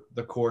over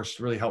the course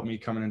really helped me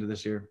coming into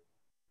this year.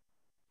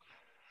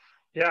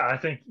 Yeah, I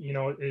think,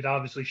 it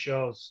obviously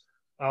shows.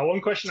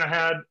 One question I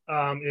had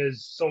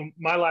is, so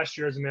my last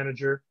year as a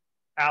manager,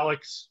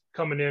 Alex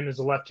coming in as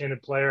a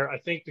left-handed player, I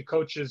think the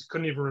coaches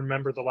couldn't even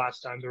remember the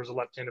last time there was a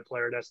left-handed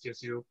player at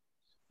SDSU.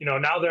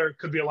 Now there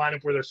could be a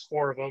lineup where there's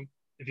 4 of them.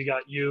 If you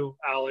got you,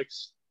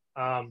 Alex,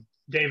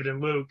 David,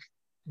 and Luke,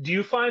 do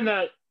you find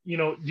that,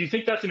 do you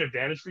think that's an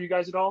advantage for you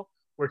guys at all,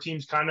 where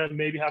teams kind of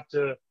maybe have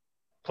to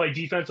play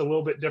defense a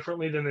little bit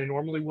differently than they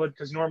normally would?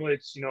 Because normally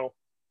it's,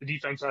 the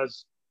defense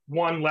has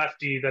one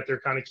lefty that they're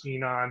kind of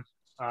keen on.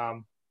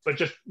 But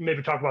just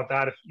maybe talk about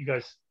that if you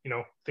guys,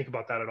 think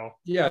about that at all.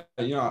 Yeah,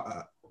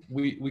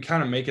 we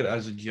kind of make it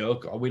as a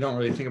joke. We don't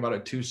really think about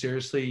it too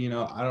seriously.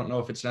 I don't know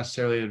if it's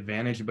necessarily an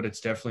advantage, but it's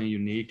definitely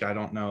unique. I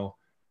don't know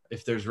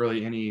if there's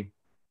really any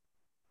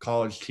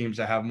college teams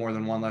that have more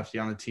than one lefty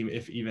on the team,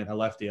 if even a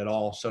lefty at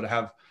all. So to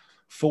have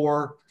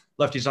 4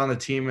 lefties on the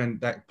team and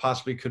that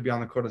possibly could be on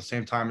the court at the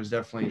same time is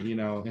definitely,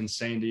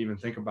 insane to even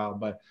think about.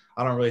 But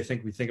I don't really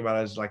think we think about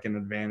it as like an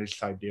advantage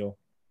type deal.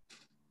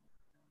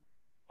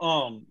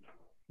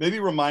 Maybe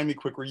remind me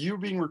quick, were you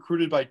being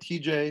recruited by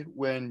TJ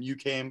when you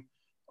came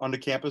onto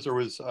campus, or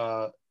was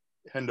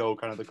Hendo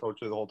kind of the coach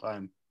the whole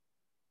time?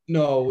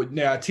 No,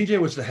 yeah,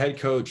 TJ was the head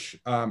coach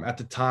at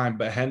the time,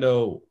 but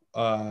Hendo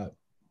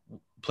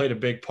played a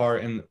big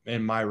part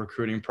in my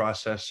recruiting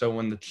process. So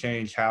when the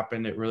change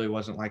happened, it really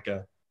wasn't like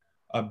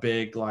a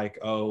big like,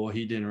 oh, well,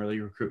 he didn't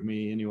really recruit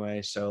me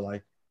anyway. So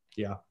like,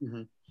 yeah.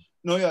 Mm-hmm.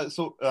 No, yeah.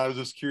 So I was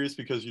just curious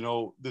because,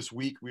 this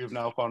week we have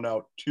now found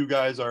out 2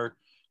 guys are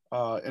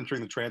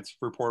entering the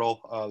transfer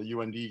portal. The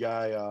UND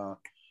guy,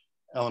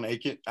 Alan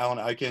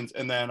Aikens,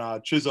 and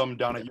then Chisholm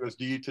down at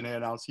USD today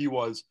announced he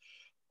was.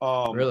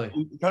 Really?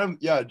 Kind of,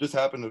 yeah, it just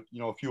happened,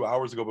 a few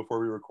hours ago before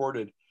we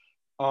recorded.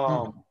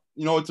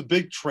 It's a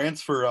big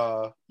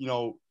transfer.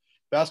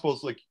 Basketball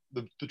is like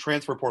the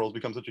transfer portal has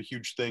become such a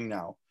huge thing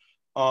now.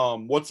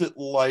 What's it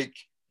like,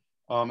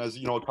 as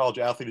you know, a college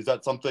athlete? Is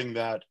that something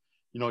that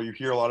you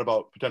hear a lot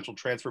about potential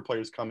transfer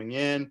players coming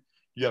in?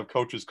 You have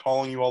coaches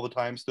calling you all the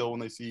time still when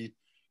they see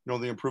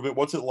the improvement.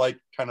 What's it like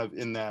kind of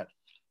in that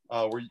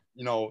where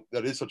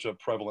that is such a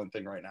prevalent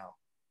thing right now?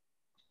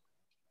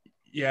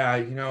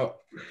 Yeah,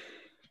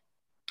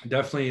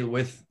 definitely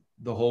with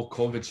the whole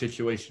COVID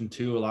situation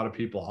too, a lot of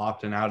people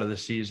opting out of the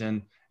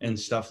season and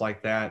stuff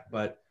like that.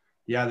 But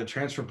yeah, the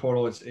transfer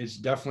portal is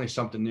definitely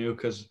something new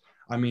because,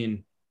 I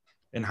mean,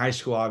 in high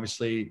school,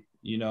 obviously,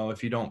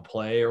 if you don't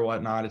play or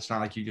whatnot, it's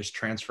not like you just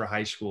transfer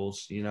high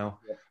schools, Yeah.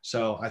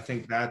 So I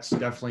think that's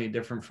definitely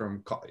different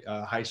from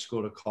high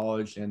school to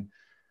college. And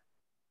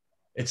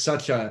it's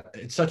such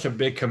a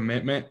big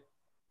commitment,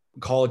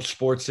 college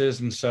sports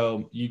is. And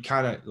so you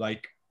kind of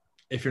like,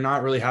 if you're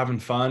not really having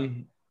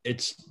fun,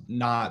 it's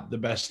not the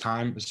best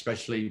time,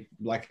 especially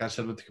like I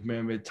said, with the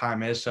commitment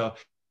time is. So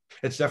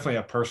it's definitely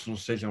a personal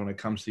decision when it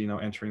comes to,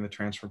 entering the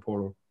transfer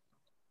portal.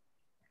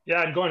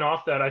 Yeah. And going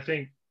off that, I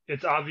think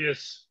it's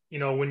obvious,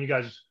 when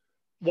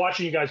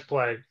watching you guys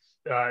play,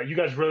 you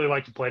guys really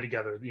like to play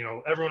together.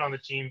 Everyone on the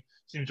team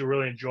seems to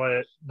really enjoy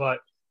it, but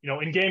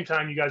in game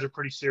time, you guys are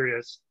pretty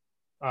serious.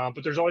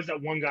 But there's always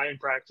that one guy in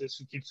practice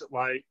who keeps it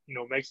light,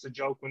 makes the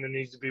joke when there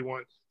needs to be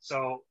one.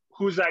 So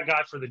who's that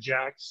guy for the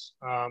Jacks?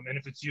 And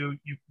if it's you,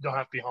 you don't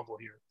have to be humble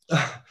here.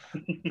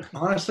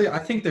 Honestly, I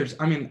think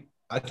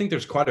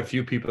there's quite a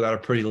few people that are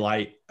pretty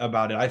light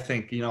about it. I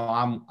think,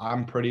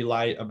 I'm pretty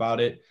light about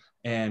it.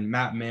 And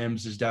Matt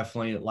Mims is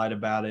definitely light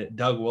about it.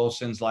 Doug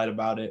Wilson's light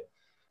about it.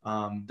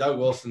 Doug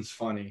Wilson's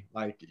funny.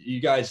 Like, you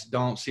guys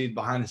don't see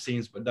behind the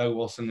scenes, but Doug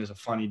Wilson is a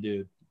funny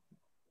dude.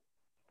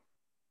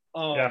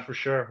 Yeah, for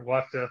sure. We'll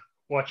have to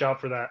watch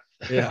out for that.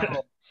 Yeah.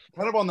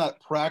 Kind of on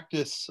that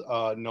practice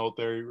note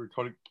there, you were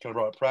kind of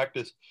about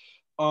practice.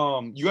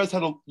 You guys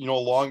had a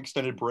long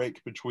extended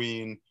break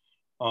between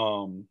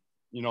the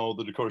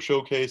Dakota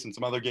Showcase and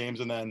some other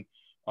games, and then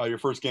your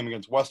first game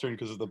against Western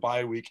because of the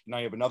bye week. Now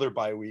you have another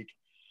bye week.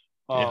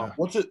 Yeah.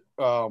 What's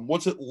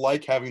it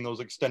like having those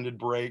extended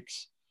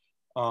breaks,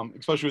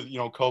 especially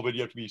with COVID?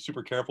 You have to be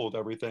super careful with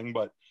everything.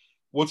 But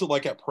what's it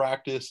like at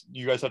practice? Do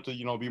you guys have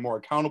to be more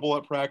accountable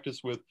at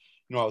practice with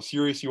how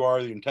serious you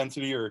are, the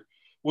intensity, or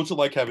what's it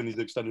like having these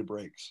extended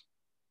breaks?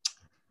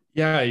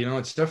 Yeah,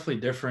 it's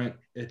definitely different.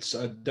 It's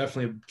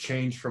definitely a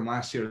change from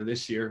last year to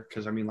this year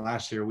because,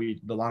 last year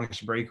the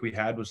longest break we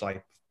had was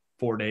like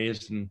 4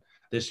 days. And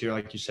this year,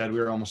 like you said, we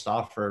were almost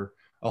off for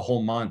a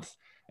whole month.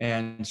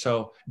 And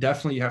so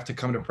definitely you have to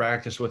come to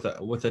practice with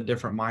a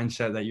different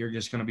mindset that you're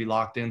just going to be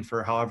locked in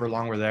for however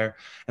long we're there.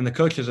 And the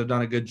coaches have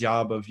done a good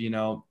job of,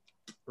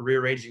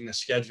 rearranging the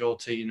schedule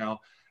to,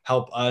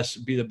 help us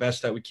be the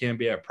best that we can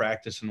be at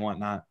practice and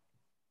whatnot.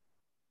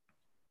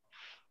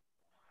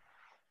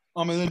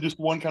 And then just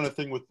one kind of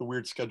thing with the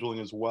weird scheduling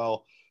as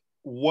well.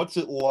 What's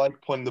it like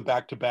playing the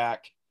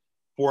back-to-back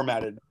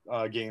formatted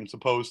games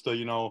opposed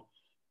to,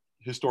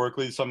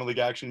 historically some of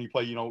the action you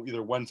play,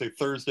 either Wednesday,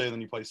 Thursday,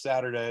 then you play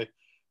Saturday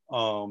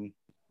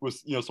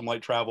with, some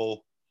light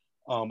travel.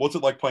 What's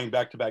it like playing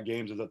back-to-back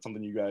games? Is that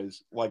something you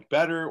guys like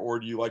better, or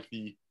do you like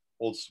the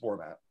old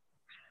format?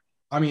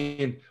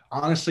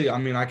 Honestly,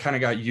 I kind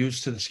of got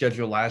used to the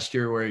schedule last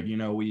year where,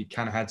 we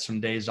kind of had some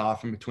days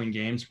off in between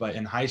games, but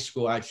in high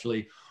school,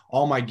 actually,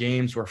 all my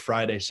games were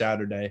Friday,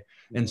 Saturday.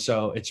 And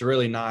so it's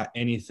really not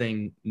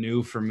anything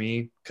new for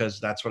me because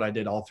that's what I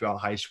did all throughout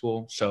high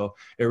school. So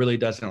it really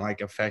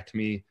doesn't affect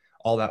me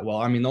all that well.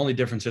 The only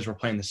difference is we're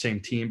playing the same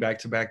team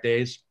back-to-back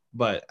days,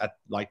 but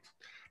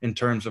in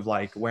terms of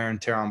wear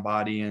and tear on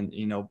body and,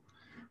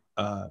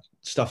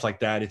 stuff like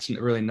that, it's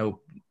really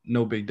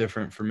no big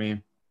different for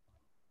me.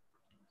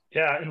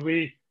 Yeah. And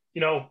we,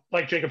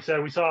 like Jacob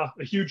said, we saw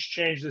a huge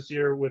change this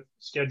year with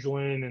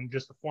scheduling and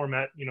just the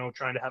format,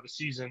 trying to have a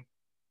season.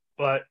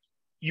 But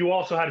you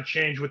also had a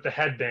change with the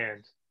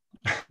headband.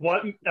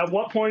 At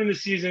what point in the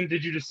season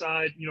did you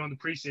decide, in the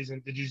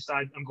preseason, did you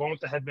decide I'm going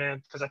with the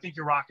headband? Because I think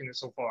you're rocking it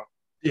so far.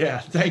 Yeah,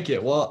 thank you.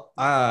 Well,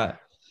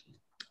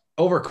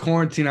 over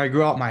quarantine, I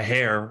grew out my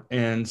hair.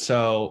 And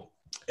so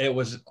it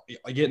was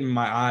getting in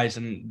my eyes.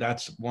 And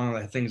that's one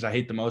of the things I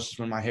hate the most is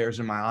when my hair is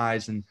in my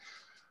eyes. And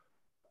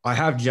I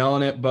have gel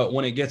in it, but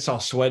when it gets all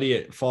sweaty,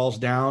 it falls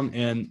down.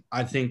 And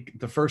I think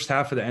the first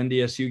half of the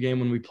NDSU game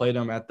when we played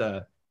them at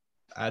the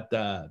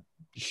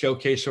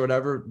showcase or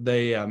whatever,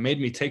 they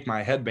made me take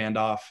my headband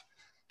off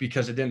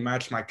because it didn't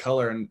match my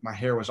color and my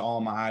hair was all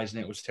in my eyes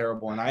and it was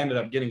terrible. And I ended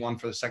up getting one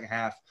for the second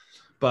half.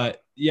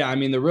 But yeah,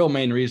 the real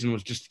main reason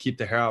was just to keep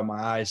the hair out of my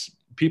eyes.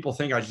 People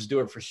think I just do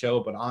it for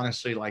show, but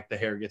honestly, the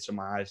hair gets in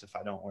my eyes if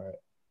I don't wear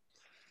it.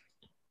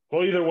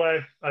 Well, either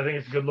way, I think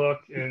it's a good look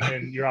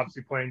and you're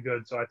obviously playing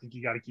good. So I think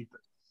you got to keep it.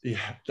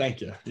 Yeah.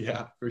 Thank you.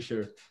 Yeah, for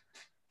sure.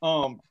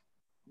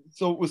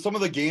 So with some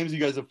of the games you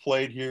guys have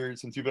played here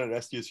since you've been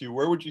at SDSU,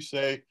 where would you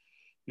say,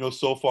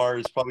 so far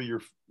is probably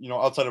your,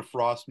 outside of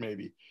Frost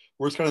maybe,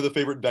 where's kind of the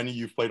favorite venue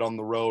you've played on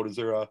the road? Is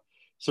there a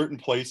certain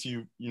place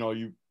you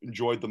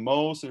enjoyed the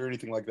most or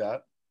anything like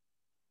that?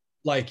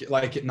 Like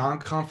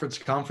non-conference,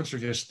 conference, or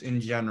just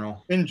in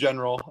general? In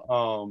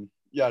general.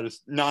 Yeah,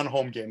 just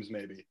non-home games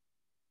maybe.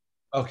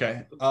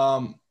 Okay.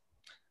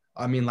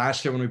 I mean,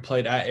 last year when we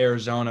played at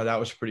Arizona, that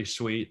was pretty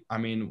sweet. I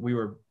mean, we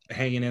were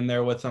hanging in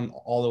there with them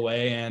all the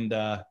way, and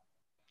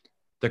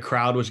the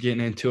crowd was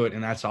getting into it,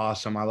 and that's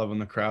awesome. I love when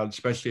the crowd,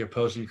 especially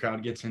opposing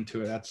crowd, gets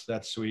into it.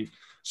 That's sweet.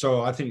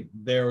 So I think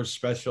there was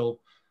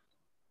special.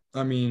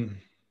 I mean,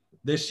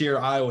 this year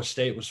Iowa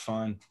State was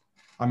fun.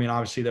 I mean,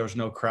 obviously there was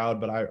no crowd,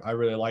 but I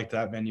really liked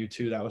that venue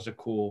too. That was a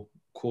cool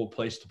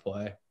place to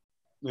play.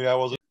 Yeah, it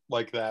wasn't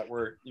like that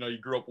where, you know, you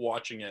grew up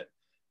watching it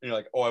and you're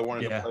like, oh, I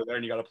wanted to play there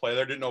and you got to play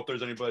there. Didn't know if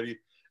there's anybody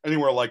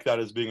anywhere like that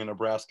as being a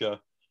Nebraska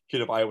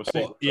kid of Iowa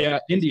State. Well, yeah,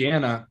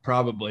 Indiana,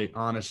 probably,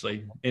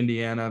 honestly.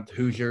 Indiana,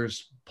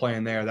 Hoosiers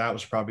playing there. That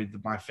was probably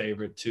my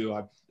favorite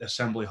too.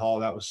 Assembly Hall,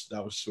 that was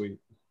sweet.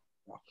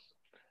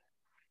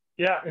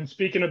 Yeah, and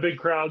speaking of big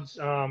crowds,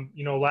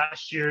 you know,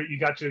 last year you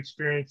got to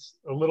experience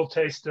a little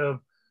taste of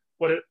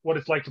what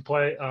it's like to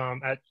play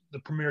at the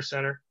Premier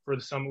Center for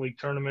the Summit League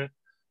tournament.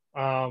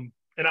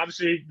 And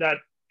obviously that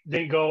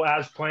didn't go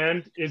as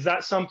planned. Is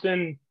that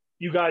something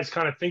you guys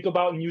kind of think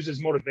about and use as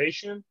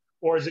motivation,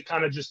 or is it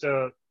kind of just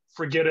a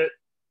forget it,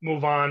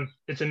 move on?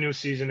 It's a new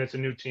season, it's a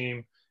new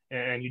team,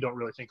 and you don't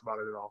really think about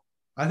it at all.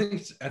 I think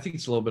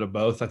it's a little bit of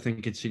both. I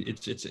think it's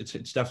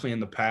definitely in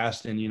the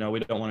past, and you know, we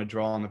don't want to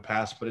draw on the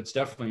past, but it's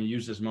definitely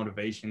used as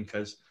motivation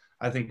because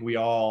I think we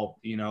all,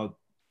 you know,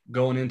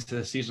 going into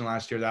the season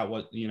last year, that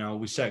was, you know,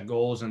 we set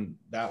goals and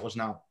that was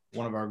not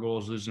one of our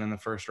goals, losing in the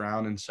first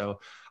round, and so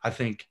I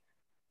think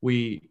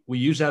we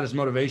use that as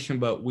motivation,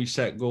 but we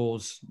set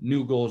goals,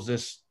 new goals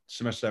this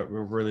semester that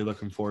we're really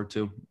looking forward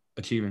to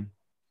achieving.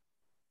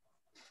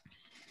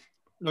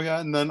 Oh yeah,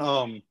 and then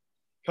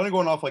kind of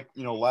going off like,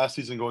 you know, last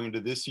season going into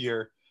this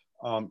year,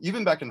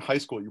 even back in high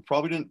school, you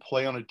probably didn't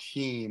play on a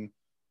team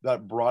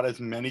that brought as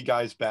many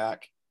guys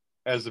back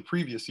as the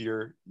previous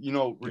year. You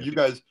know, where you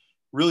guys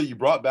really, you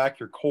brought back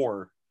your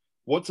core.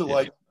 What's it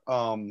like?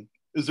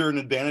 Is there an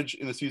advantage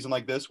in a season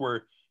like this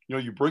where, you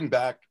know, you bring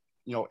back,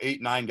 you know,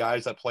 8-9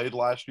 guys that played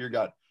last year,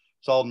 got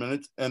solid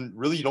minutes, and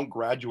really you don't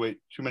graduate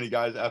too many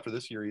guys after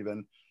this year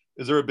even?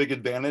 Is there a big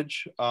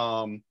advantage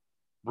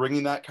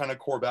bringing that kind of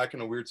core back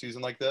in a weird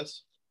season like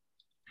this?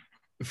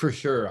 For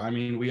sure. I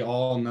mean, we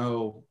all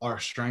know our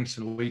strengths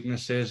and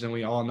weaknesses, and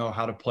we all know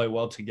how to play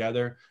well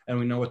together, and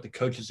we know what the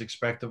coaches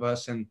expect of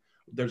us. And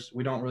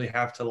we don't really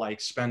have to like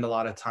spend a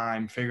lot of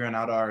time figuring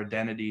out our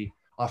identity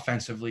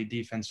offensively,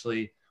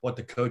 defensively, what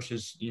the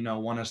coaches, you know,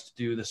 want us to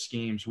do, the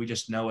schemes. We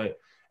just know it.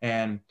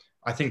 And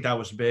I think that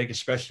was big,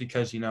 especially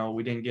because, you know,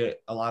 we didn't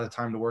get a lot of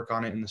time to work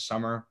on it in the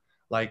summer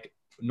like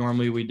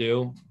normally we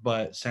do.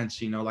 But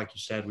since, you know, like you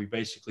said, we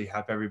basically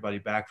have everybody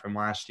back from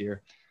last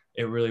year,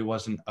 it really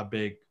wasn't a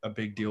big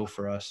deal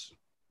for us.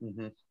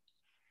 Mm-hmm.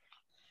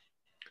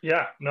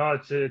 Yeah, no,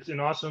 it's an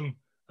awesome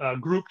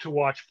group to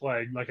watch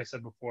play. Like I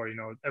said before, you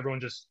know, everyone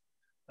just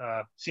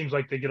seems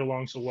like they get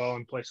along so well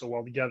and play so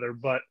well together.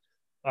 But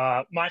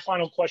my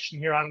final question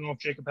here, I don't know if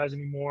Jacob has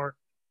any more.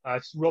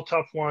 It's a real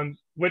tough one.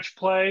 Which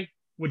play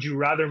would you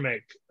rather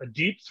make? A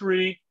deep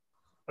three,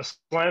 a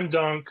slam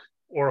dunk,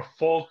 or a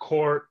full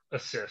court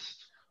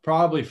assist?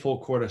 Probably full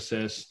court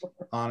assist,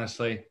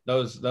 honestly.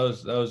 Those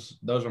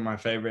are my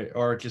favorite,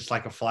 or just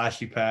like a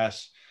flashy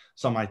pass,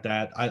 something like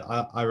that.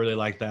 I really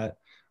like that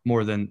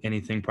more than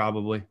anything,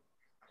 probably.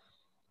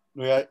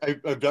 Yeah,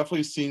 I've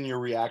definitely seen your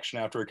reaction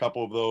after a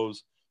couple of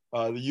those.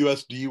 The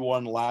USD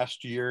one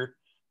last year,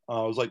 it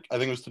was like, I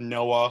think it was to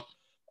Noah.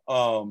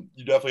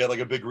 You definitely had like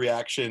a big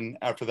reaction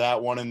after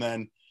that one, and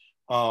then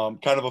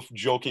kind of a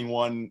joking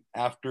one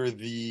after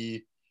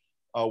the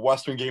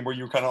Western game where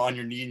you were kind of on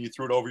your knee and you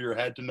threw it over your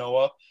head to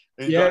Noah.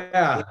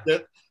 Yeah.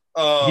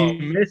 He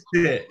missed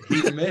it.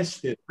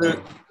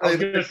 I was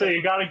going to say,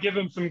 you got to give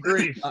him some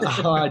grief.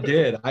 Oh, I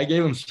did. I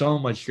gave him so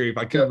much grief.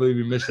 I couldn't believe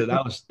he missed it.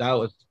 That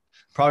was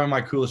probably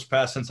my coolest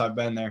pass since I've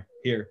been there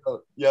here.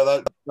 Yeah,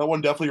 that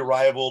one definitely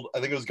rivaled. I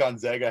think it was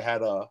Gonzaga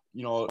had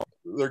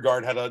their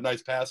guard had a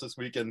nice pass this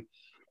week, and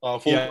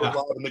and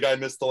the guy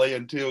missed the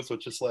lay-in too. So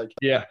it's just like,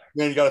 man,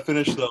 you got to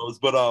finish those.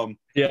 But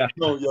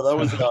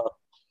that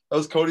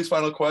was Cody's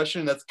final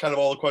question. That's kind of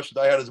all the questions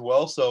I had as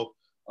well. So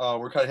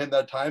we're kind of hitting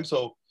that time.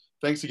 So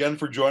thanks again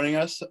for joining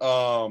us.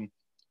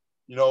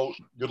 You know,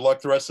 good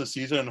luck the rest of the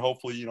season, and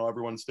hopefully, you know,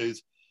 everyone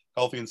stays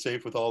healthy and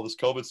safe with all this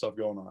COVID stuff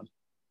going on.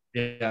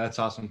 Yeah, that's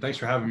awesome. Thanks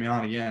for having me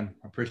on again.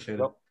 I appreciate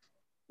it.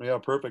 Yeah,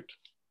 perfect.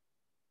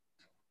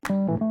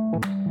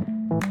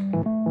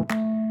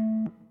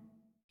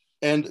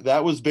 And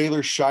that was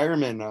Baylor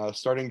Scheierman,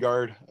 starting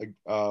guard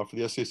for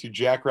the SDSU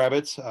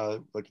Jackrabbits. I'd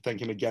like to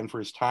thank him again for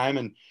his time.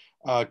 And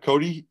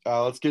Cody,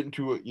 let's get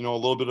into a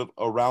little bit of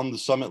around the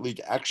Summit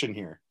League action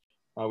here.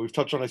 We've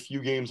touched on a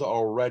few games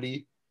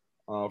already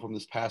from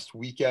this past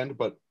weekend,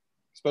 but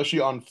especially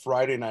on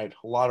Friday night,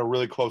 a lot of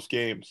really close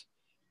games.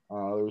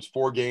 There was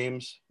 4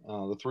 games.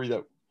 The three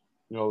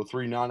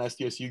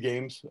non-SDSU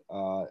games.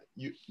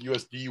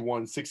 USD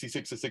won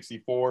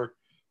 66-64 over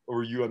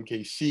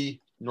UMKC.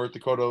 North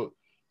Dakota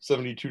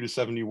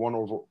 72-71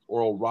 over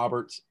Oral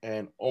Roberts,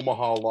 and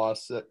Omaha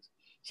lost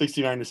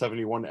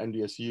 69-71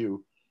 NDSU.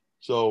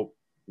 So,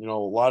 you know,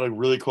 a lot of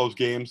really close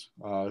games.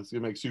 It's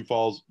gonna make Sioux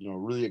Falls, you know,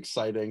 really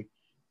exciting.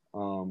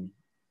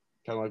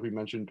 kind of like we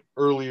mentioned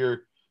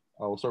earlier.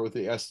 We'll start with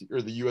the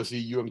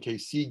USC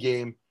UMKC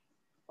game.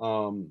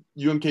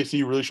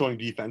 UMKC really showing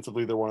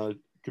defensively. They're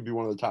could be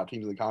one of the top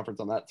teams in the conference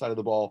on that side of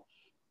the ball.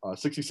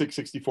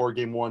 66-64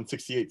 game 1,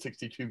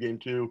 68-62 game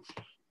 2.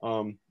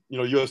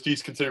 USD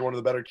is considered one of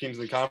the better teams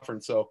in the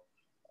conference. So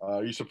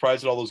are you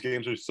surprised that all those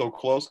games are so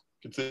close,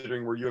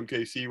 considering where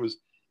UMKC was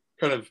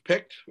kind of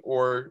picked,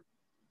 or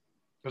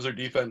because their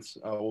defense?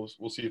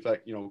 We'll see if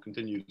that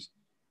continues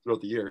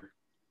throughout the year.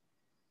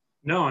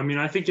 No, I mean,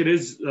 I think it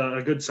is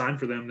a good sign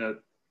for them that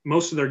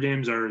most of their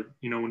games are,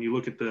 when you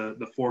look at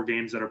the 4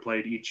 games that are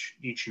played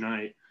each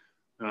night,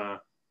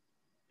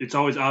 it's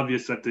always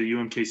obvious that the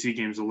UMKC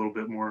game is a little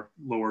bit more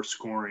lower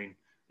scoring,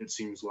 it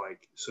seems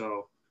like.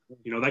 So,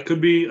 that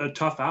could be a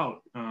tough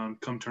out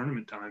come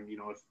tournament time,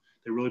 if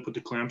they really put the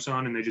clamps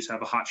on and they just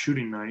have a hot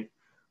shooting night.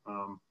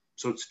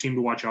 So it's a team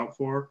to watch out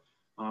for.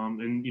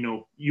 And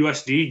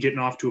USD getting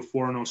off to a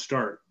 4-0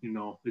 start,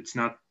 it's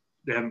not,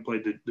 they haven't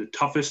played the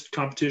toughest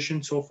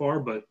competition so far,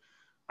 but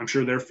I'm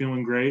sure they're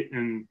feeling great.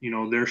 And,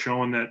 they're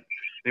showing that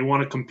they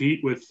want to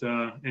compete with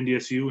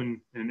NDSU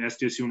and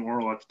SDSU and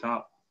Oral at the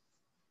top.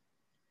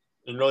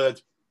 And really,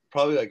 that's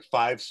probably like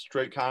 5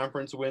 straight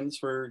conference wins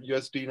for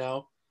USD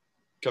now,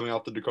 coming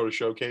off the Dakota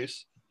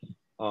Showcase,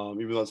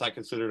 even though it's not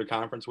considered a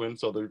conference win.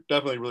 So they're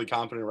definitely really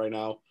confident right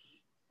now.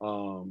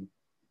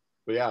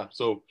 But yeah,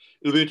 so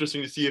it'll be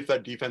interesting to see if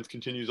that defense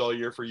continues all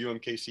year for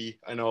UMKC.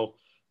 I know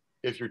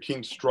if your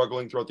team's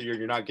struggling throughout the year,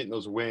 you're not getting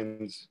those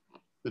wins,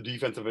 the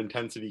defensive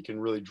intensity can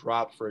really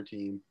drop for a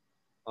team.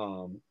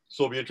 So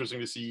it'll be interesting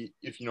to see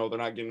if, they're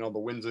not getting all the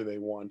wins that they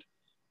want,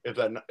 if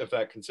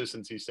that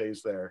consistency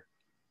stays there.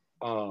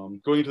 Going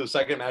into the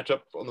second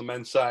matchup on the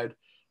men's side,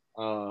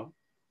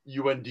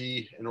 UND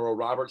and Oral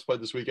Roberts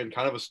played this weekend.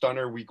 Kind of a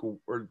stunner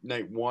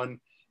night 1.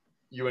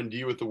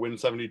 UND with the win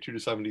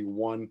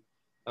 72-71.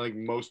 I think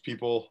most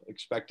people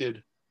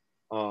expected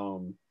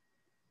Oral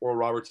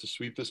Roberts to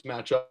sweep this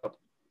matchup.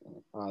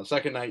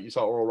 Second night, you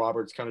saw Oral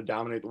Roberts kind of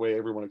dominate the way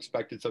everyone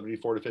expected,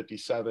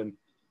 74-57.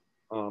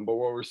 But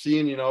what we're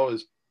seeing,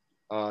 is,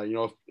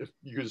 if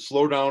you could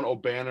slow down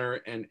O'Banner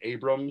and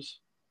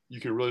Abrams,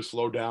 you could really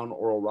slow down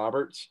Oral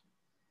Roberts.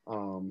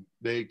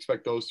 They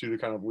expect those two to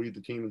kind of lead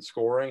the team in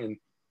scoring, and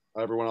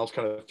everyone else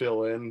kind of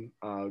fill in.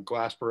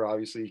 Glasper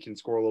obviously can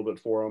score a little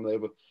bit for them. They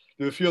have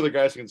a few other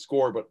guys that can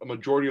score, but a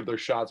majority of their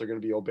shots are going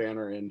to be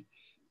O'Banner and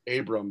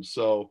Abrams.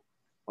 So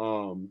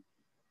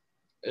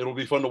it'll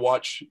be fun to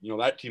watch,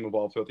 that team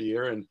evolve throughout the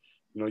year, and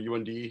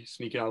UND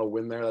sneaking out a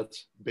win there.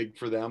 That's big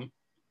for them.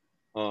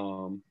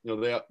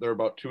 They're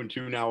about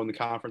 2-2 now in the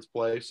conference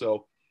play,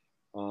 so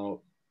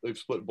they've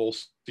split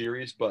both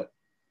series, but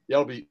yeah,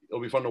 it'll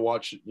be fun to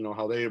watch,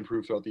 how they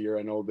improve throughout the year.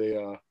 I know they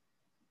are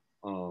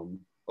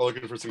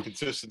looking for some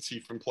consistency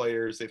from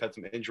players. They've had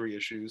some injury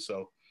issues,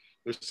 so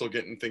they're still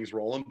getting things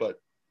rolling.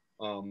 But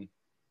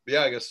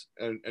yeah, I guess.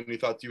 And any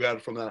thoughts you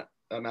had from that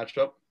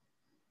matchup?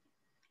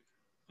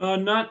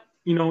 Not,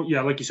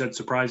 like you said,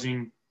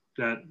 surprising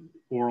that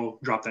Oral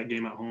dropped that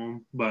game at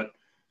home, but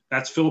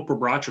that's Philip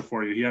Obracha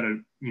for you. He had a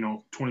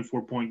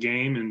 24-point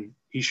game, and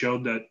he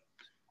showed that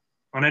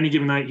on any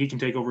given night he can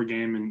take over a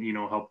game and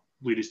help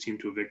lead his team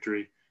to a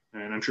victory.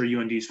 And I'm sure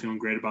UND is feeling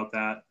great about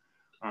that.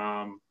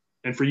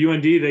 And for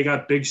UND, they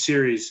got big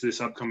series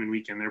this upcoming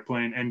weekend. They're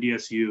playing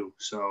NDSU,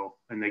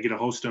 and they get to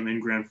host them in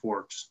Grand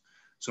Forks.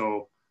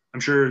 So I'm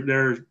sure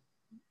they're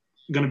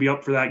going to be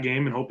up for that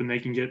game and hoping they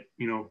can get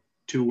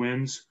 2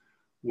 wins,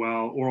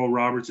 while Oral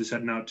Roberts is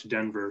heading out to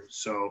Denver.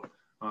 So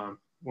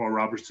Oral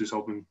Roberts is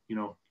hoping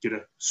get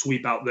a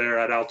sweep out there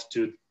at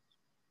altitude.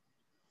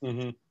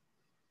 Mm-hmm.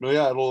 Well,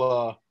 yeah,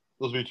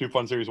 those will be 2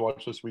 fun series to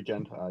watch this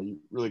weekend. You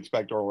really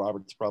expect Oral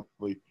Roberts to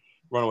probably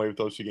run away with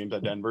those 2 games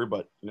at Denver,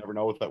 but you never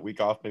know with that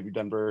week off. Maybe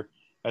Denver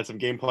had some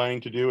game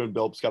planning to do and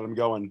Billups got them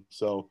going.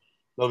 So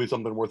that'll be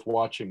something worth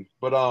watching.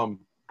 But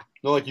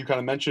like you kind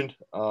of mentioned,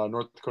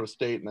 North Dakota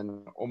State and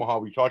then Omaha,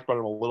 we talked about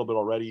them a little bit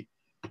already.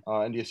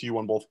 NDSU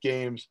won both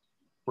games.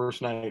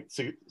 First night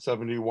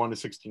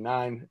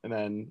 71-69, and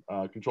then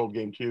controlled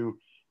game 2,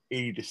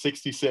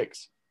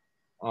 80-66.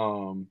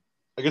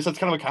 I guess that's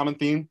kind of a common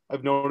theme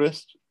I've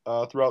noticed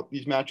throughout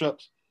these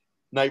matchups.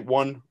 Night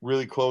 1,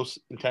 really close,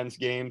 intense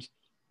games.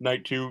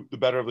 Night 2, the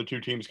better of the 2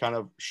 teams kind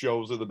of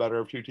shows they're the better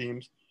of 2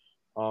 teams.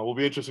 Will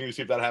be interesting to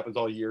see if that happens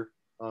all year.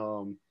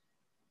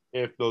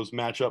 If those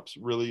matchups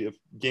really, if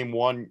game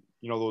 1,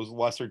 those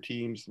lesser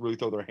teams really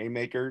throw their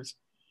haymakers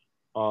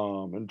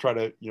and try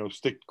to,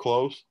 stick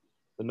close.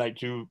 The night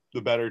 2,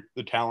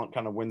 the talent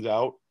kind of wins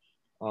out.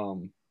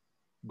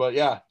 But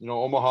yeah,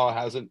 Omaha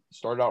hasn't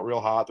started out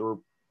real hot. They're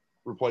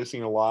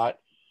replacing a lot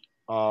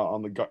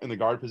in the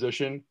guard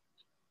position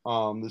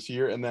this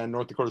year. And then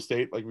North Dakota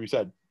State, like we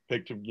said,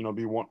 picked to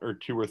be 1 or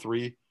 2 or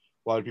 3.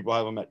 A lot of people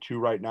have them at 2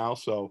 right now.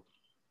 So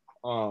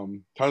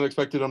kind of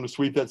expected them to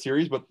sweep that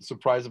series, but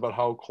surprised about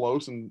how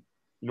close and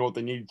what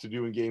they needed to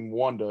do in game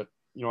 1 to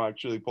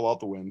actually pull out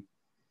the win.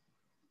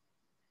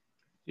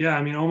 Yeah,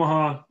 I mean,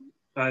 Omaha,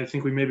 I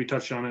think we maybe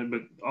touched on it,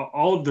 but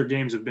all of their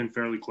games have been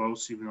fairly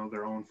close, even though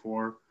they're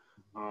 0-4.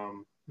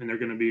 And they're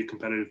going to be a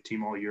competitive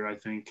team all year, I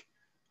think.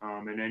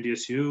 And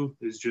NDSU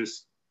is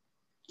just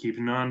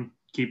keeping on.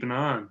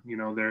 You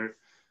know,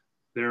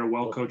 they're a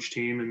well-coached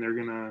team, and they're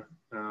gonna,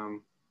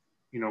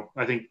 you know,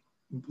 I think,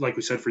 like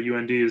we said, for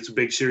UND, it's a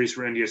big series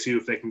for NDSU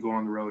if they can go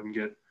on the road and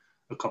get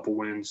a couple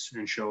wins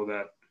and show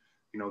that,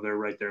 you know, they're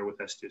right there with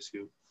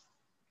SDSU.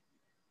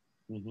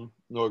 Mm-hmm.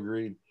 No,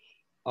 agreed.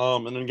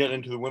 And then getting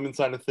into the women's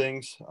side of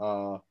things,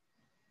 I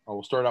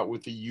will start out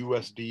with the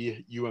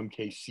USD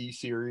UMKC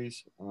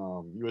series.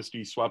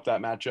 USD swept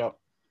that matchup.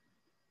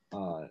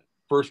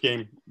 First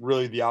game,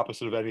 really the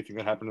opposite of anything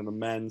that happened in the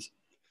men's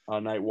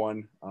night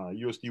one.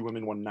 USD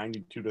women won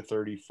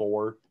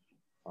 92-34.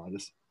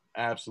 This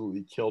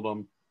absolutely killed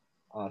them.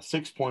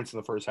 6 points in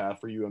the first half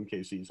for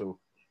UMKC. So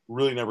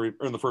really never,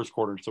 or in the first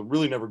quarter. So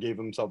really never gave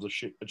themselves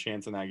a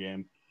chance in that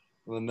game.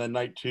 And then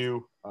night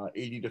two,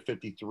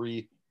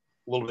 80-53,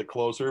 a little bit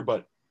closer,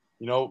 but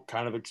you know,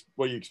 kind of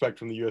what you expect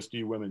from the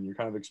USD women. You're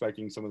kind of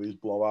expecting some of these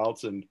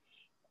blowouts, and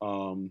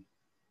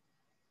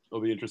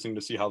it'll be interesting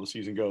to see how the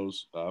season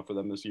goes for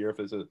them this year. If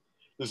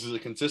this is a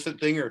consistent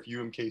thing, or if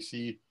UMKC,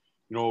 you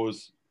know,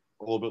 is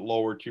a little bit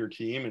lower tier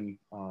team, and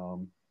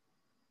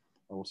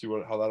we'll see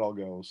how that all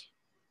goes.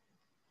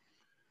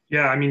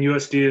 Yeah, I mean,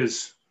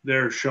 USD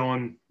they're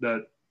showing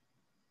that,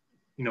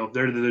 you know,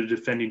 they're the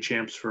defending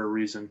champs for a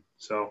reason.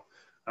 So,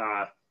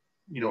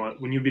 you know,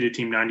 when you beat a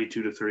team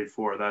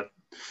 92-34,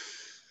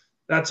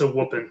 that's a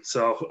whooping.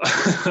 So,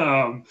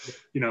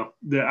 you know,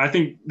 I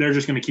think they're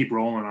just going to keep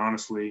rolling,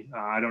 honestly.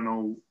 I don't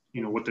know,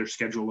 you know, what their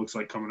schedule looks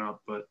like coming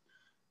up, but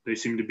they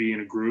seem to be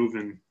in a groove.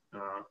 And,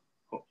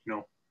 you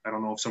know, I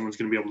don't know if someone's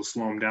going to be able to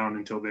slow them down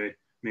until they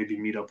maybe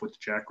meet up with the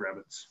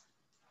Jackrabbits.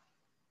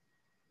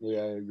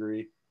 Yeah, I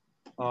agree.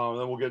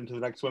 Then we'll get into the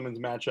next women's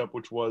matchup,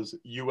 which was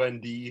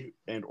UND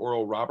and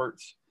Oral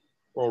Roberts.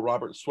 Oral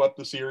Roberts swept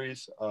the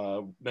series.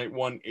 Night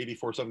one,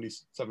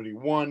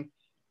 84-71.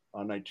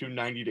 Night two,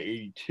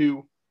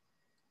 90-82.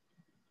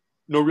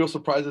 No real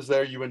surprises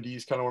there. UND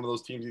is kind of one of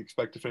those teams you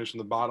expect to finish in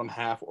the bottom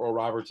half. Oral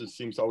Roberts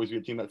seems to always be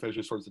a team that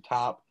finishes towards the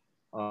top.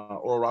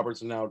 Oral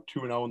Roberts is now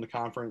 2-0 in the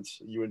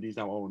conference. UND is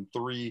now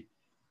 0-3.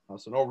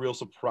 So no real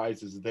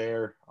surprises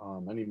there.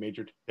 Any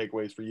major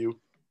takeaways for you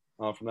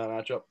from that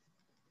matchup?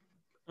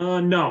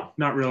 No,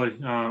 not really.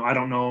 I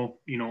don't know,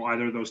 you know,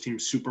 either of those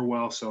teams super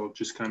well. So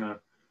just kind of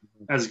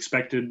as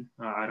expected.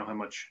 I don't have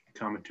much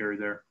commentary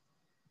there.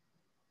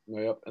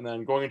 Yep. And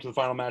then going into the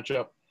final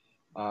matchup,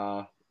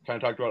 kind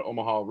of talked about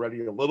Omaha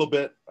already a little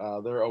bit.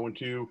 They're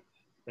 0-2.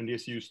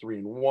 NDSU's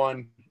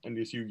 3-1.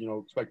 NDSU, you know,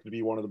 expected to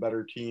be one of the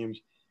better teams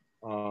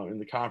in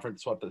the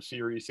conference. Swept the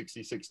series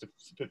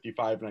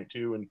 66-55 night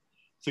two and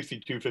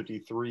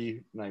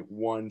 62-53 night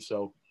one.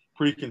 So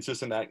pretty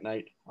consistent that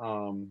night.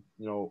 You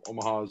know,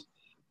 Omaha's,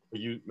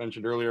 like you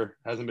mentioned earlier,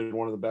 hasn't been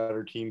one of the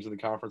better teams in the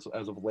conference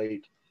as of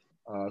late.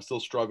 Still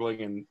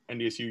struggling, and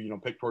NDSU, you know,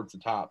 picked towards the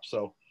top.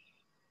 So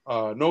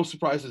no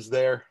surprises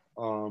there.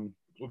 It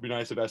would be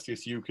nice if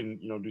SDSU can,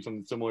 you know, do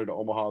something similar to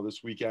Omaha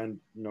this weekend.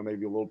 You know,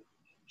 maybe put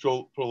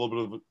a little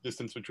bit of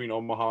distance between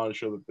Omaha to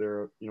show that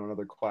they're, you know,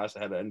 another class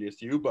ahead of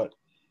NDSU. But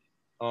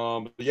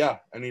yeah,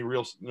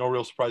 no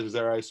real surprises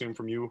there, I assume,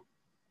 from you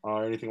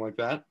or anything like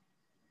that.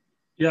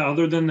 Yeah,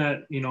 other than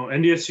that, you know,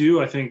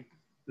 NDSU, I think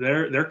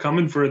they're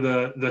coming for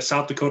the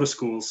South Dakota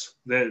schools.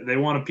 They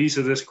want a piece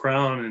of this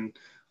crown, and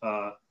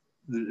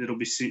it'll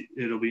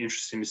be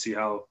interesting to see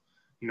how,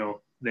 you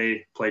know,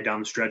 they play down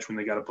the stretch when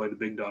they got to play the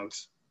big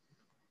dogs.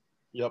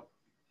 Yep.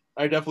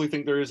 I definitely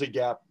think there is a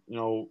gap. You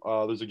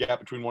know, there's a gap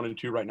between 1 and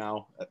 2 right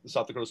now. The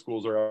South Dakota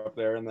schools are up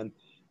there. And then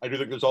I do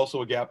think there's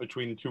also a gap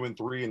between 2 and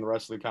 3 in the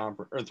rest of the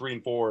conference, or 3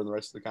 and 4 in the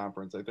rest of the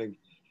conference. I think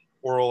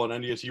Oral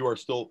and NDSU are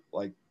still,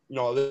 like, you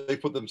know, they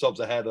put themselves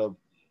ahead of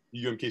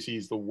the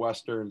UMKCs, the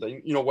Westerns.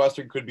 You know,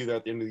 Western could be there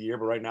at the end of the year,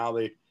 but right now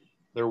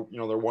they're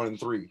 1 and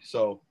 3.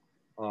 So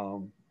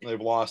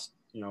they've lost,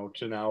 you know,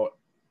 to now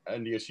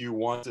NDSU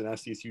once and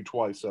SDSU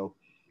twice. So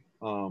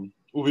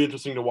it'll be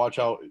interesting to watch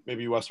how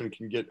maybe Western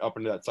can get up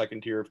into that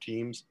second tier of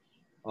teams.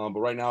 But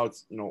right now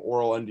it's, you know,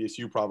 Oral,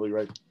 NDSU probably,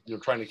 right, you know,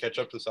 trying to catch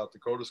up to South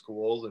Dakota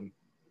schools. And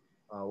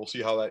we'll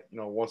see how that, you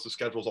know, once the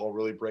schedules all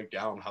really break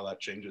down, how that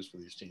changes for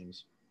these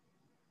teams.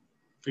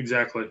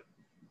 Exactly.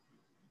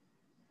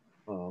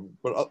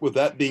 But with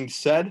that being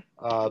said,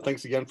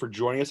 thanks again for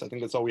joining us. I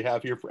think that's all we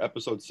have here for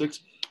episode 6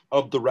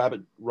 of the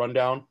Rabbit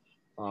Rundown.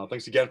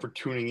 Thanks again for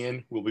tuning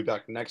in. We'll be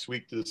back next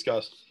week to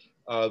discuss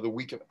the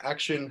week of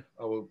action.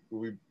 We'll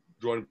be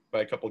joined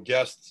by a couple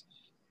guests.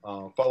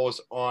 Follow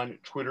us on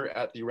Twitter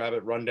at the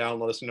Rabbit Rundown.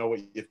 Let us know what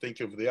you think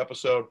of the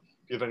episode.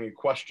 If you have any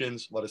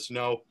questions, let us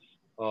know.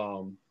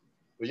 But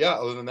yeah,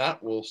 other than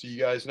that, we'll see you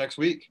guys next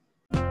week.